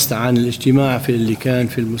 تحدثت عن الاجتماع في اللي كان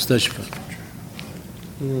في المستشفى.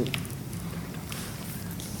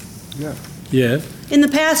 Yeah. In the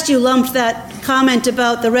past, you lumped that comment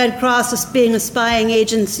about the Red Cross as being a spying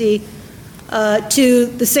agency to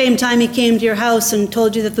the same time he came to your house and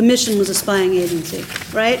told you that the mission was a spying agency,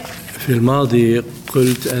 right? في الماضي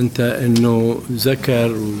قلت أنت أنه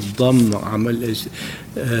ذكر وضم عمل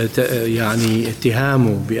يعني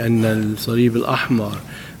اتهامه بأن الصليب الأحمر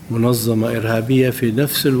منظمة إرهابية في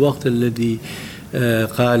نفس الوقت الذي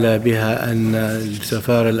قال بها أن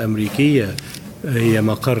السفارة الأمريكية هي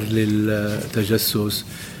مقر للتجسس.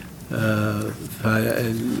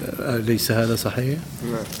 ليس هذا صحيح؟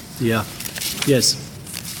 Yeah. Yes.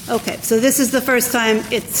 Okay, so this is the first time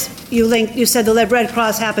you said the Red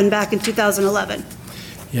Cross happened back in 2011.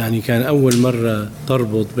 يعني كان أول مرة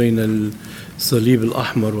تربط بين الصليب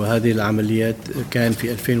الأحمر وهذه العمليات كان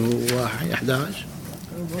في 2011.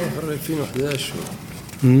 في 2011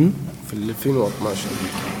 في 2012.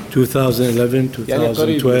 2011,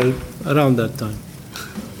 2012, around that time.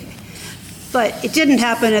 But it didn't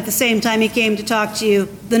happen at the same time he came to talk to you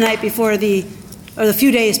the night before or the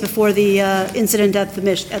few days before the incident at the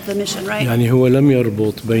mission, right? يعني هو لم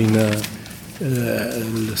يربط بين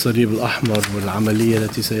الصليب الأحمر والعملية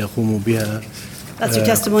التي سيقوم بها. That's your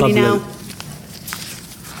testimony now.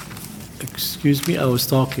 Excuse me, I was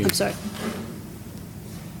talking. I'm sorry.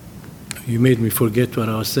 You made me forget what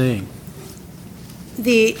I was saying.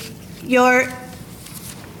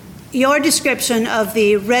 Your description of the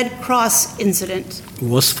Red Cross incident.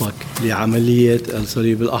 وصفك لعملية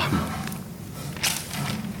الصليب الأحمر.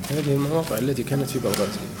 هذه المواقع التي كانت في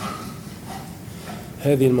بنغازي.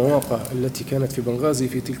 هذه المواقع التي كانت في بنغازي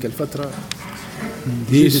في تلك الفترة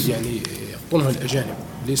يعني يقطنها الأجانب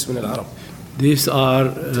ليس من العرب. These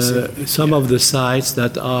are some of the sites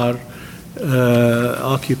that are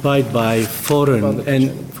occupied by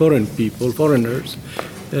foreign people, foreigners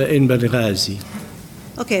in Benghazi.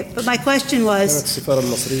 Okay, but my question was. كانت السفارة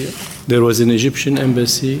المصرية. There was an Egyptian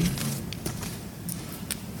embassy.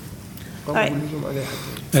 Right.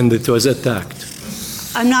 And it was attacked.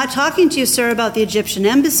 I'm not talking to you, sir, about the Egyptian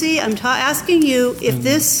embassy. I'm asking you if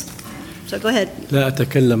this. So go ahead. لا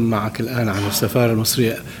أتكلم معك الآن عن السفارة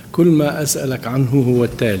المصرية. كل ما أسألك عنه هو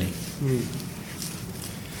التالي.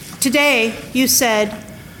 Today, you said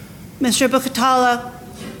Mr. Bukatala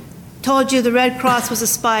told you the Red Cross was a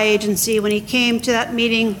spy agency when he came to that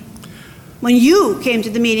meeting, when you came to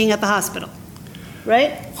the meeting at the hospital,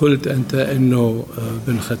 right? قلت أنت إنه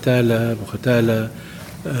بختالة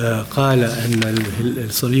قال أن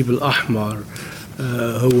الصليب الأحمر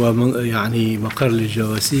هو يعني مقر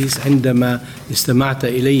للجواسيس عندما استمعت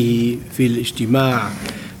إليه في الاجتماع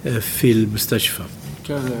في المستشفى.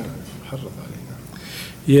 كان حرض علينا.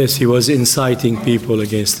 Yes, he was inciting people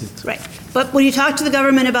against it. Right. But when you talked to the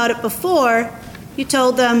government about it before, you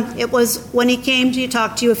told them it was when he came to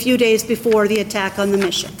talk to you a few days before the attack on the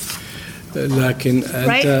mission. لكن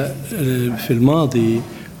أنت في الماضي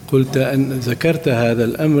قلت أن ذكرت هذا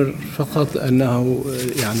الأمر فقط أنه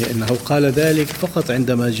قال ذلك فقط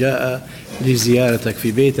عندما جاء لزيارتك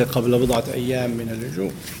في بيتك قبل بضعة أيام من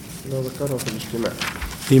اللجوء. ذكره في الاجتماع.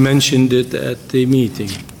 He mentioned it at the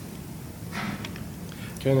meeting.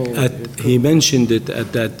 He mentioned it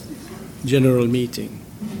at that general meeting.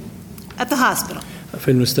 At the hospital.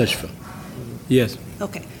 في المستشفى. Yes.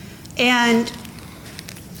 Okay. And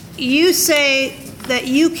you say that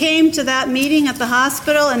you came to that meeting at the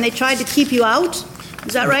hospital and they tried to keep you out?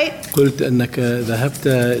 Is that right? قلت أنك ذهبت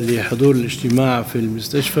لحضور الاجتماع في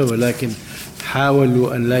المستشفى ولكن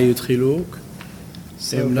حاولوا أن لا يدخلوك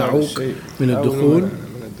يمنعوك من الدخول.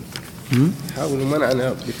 حاولوا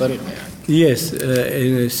منعنا بطريقة يعني. Yes,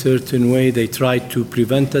 in a certain way they tried to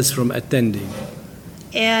prevent us from attending.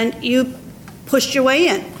 And you pushed your way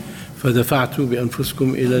in. فدفعتوا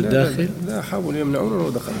بأنفسكم إلى الداخل. لا حاولوا يمنعونا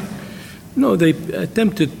ودخلنا. No, they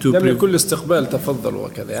attempted to لم يكن الاستقبال تفضل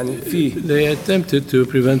وكذا يعني فيه. they attempted to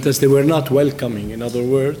prevent us. They were not welcoming. In other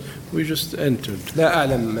words, we just entered. لا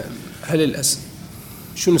أعلم هل الأسم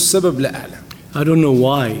شنو السبب لا أعلم. I don't know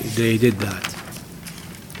why they did that.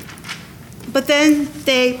 But then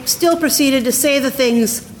they still proceeded to say the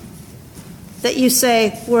things that you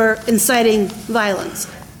say were inciting violence.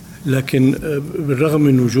 لكن بالرغم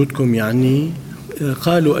من وجودكم يعني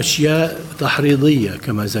قالوا أشياء تحريضية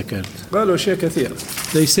كما ذكرت. قالوا أشياء كثيرة.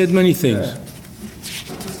 They said many things.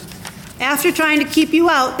 After trying to keep you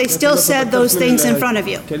out, they still said those things in front of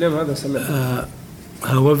you. الكلام هذا سمعته.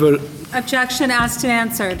 However, Objection asked and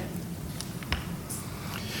answered.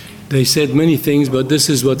 they said many things, but this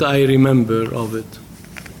is what I remember of it.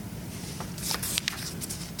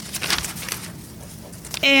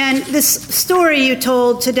 And this story you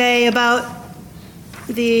told today about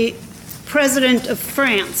the president of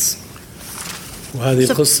France.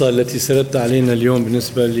 وهذه القصة التي سردت علينا اليوم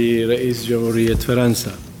بالنسبة لرئيس جمهورية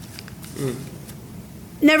فرنسا.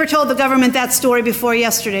 Never told the government that story before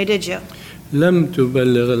yesterday, did you? لم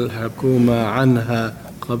تبلغ الحكومة عنها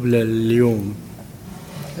قبل اليوم.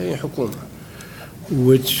 أي حكومة.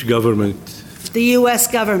 Which government? The U.S.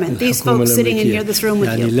 government. These الحكومة folks sitting in here, الأمريكية. this room with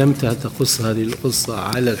يعني you. لم تقص هذه القصة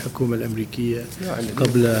على الحكومة الأمريكية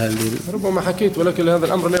قبل هذه. ربما حكيت ولكن هذا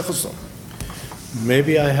الأمر لا يخصه.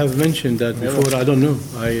 Maybe I have mentioned that before. I don't know.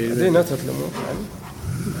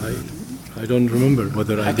 I don't remember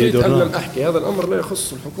whether I did or حكيت أم لم not. أحكي هذا الأمر لا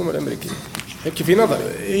يخص الحكومة الأمريكية. هيك في نظري.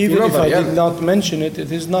 Even if I did not mention it,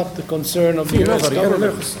 it is not the concern of the في U.S. نظري أنا لا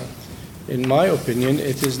government. يخصها. In my opinion,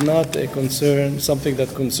 it is not a concern, something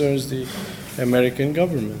that concerns the American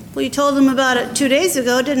government. Well, you told them about it 2 days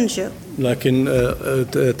ago, didn't you? لكن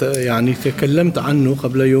يعني تكلمت عنه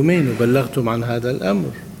قبل يومين وبلغتم عن هذا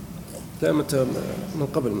الأمر. لا من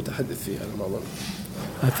قبل متحدث فيه أنا ما أظن.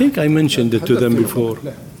 I think I mentioned it to them before.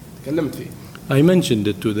 لا تكلمت فيه. I mentioned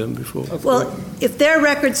it to them before. Well, if their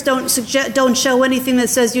records don't show anything that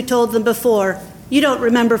says you told them before, you don't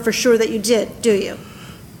remember for sure that you did, do you?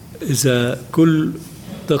 إذا كل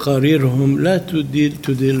تقاريرهم لا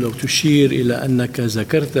تدل أو تشير إلى أنك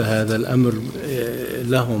ذكرت هذا الأمر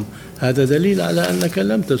لهم، هذا دليل على أنك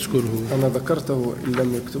لم تذكره. أنا ذكرته إن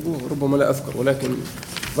لم يكتبوه ربما لا أذكر ولكن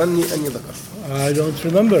ظني أني ذكرته. I don't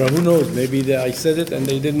remember. Who knows? Maybe I said it and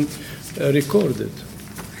they didn't record it.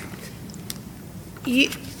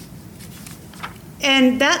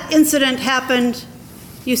 And that incident happened,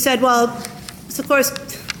 you said, well, of course,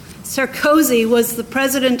 Sarkozy was the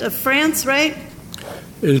president of France, right?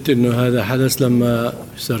 قلت إنه هذا حدث لما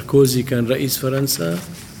ساركوزي كان رئيس فرنسا.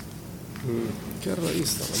 كان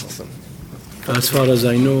رئيس طبعا. As far as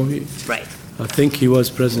I know, Right. I think he was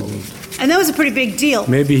president. And that was a pretty big deal.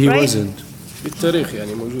 Maybe he right? wasn't. بالتاريخ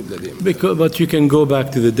يعني موجود لديهم. But you can go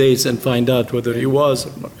back to the dates and find out whether he was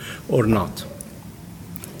or not.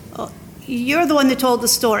 You're the one that told the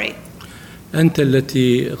story. أنت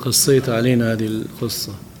التي قصيت علينا هذه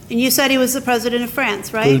القصة. And you said he was the president of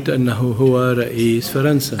France, right? قلت أنه هو رئيس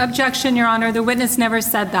فرنسا. Objection, Your Honor. The witness never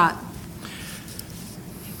said that.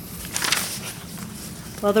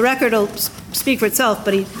 Well, the record will speak for itself,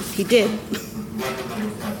 but he did.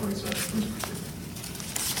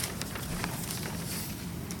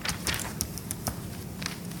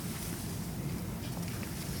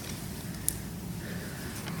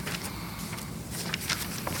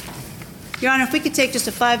 Your Honor, if we could take just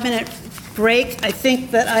a 5-minute break, I think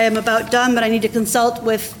that I am about done, but I need to consult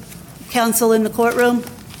with counsel in the courtroom.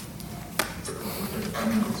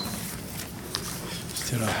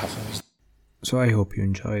 So I hope you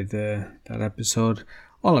enjoyed that episode.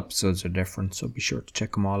 All episodes are different, so be sure to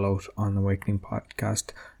check them all out on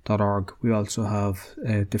awakeningpodcast.org. We also have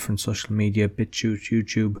different social media, BitChute,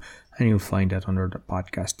 YouTube, and you'll find that under the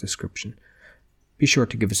podcast description. Be sure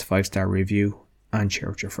to give us a 5-star review and share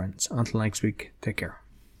with your friends. Until next week, take care.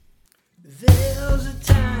 There's a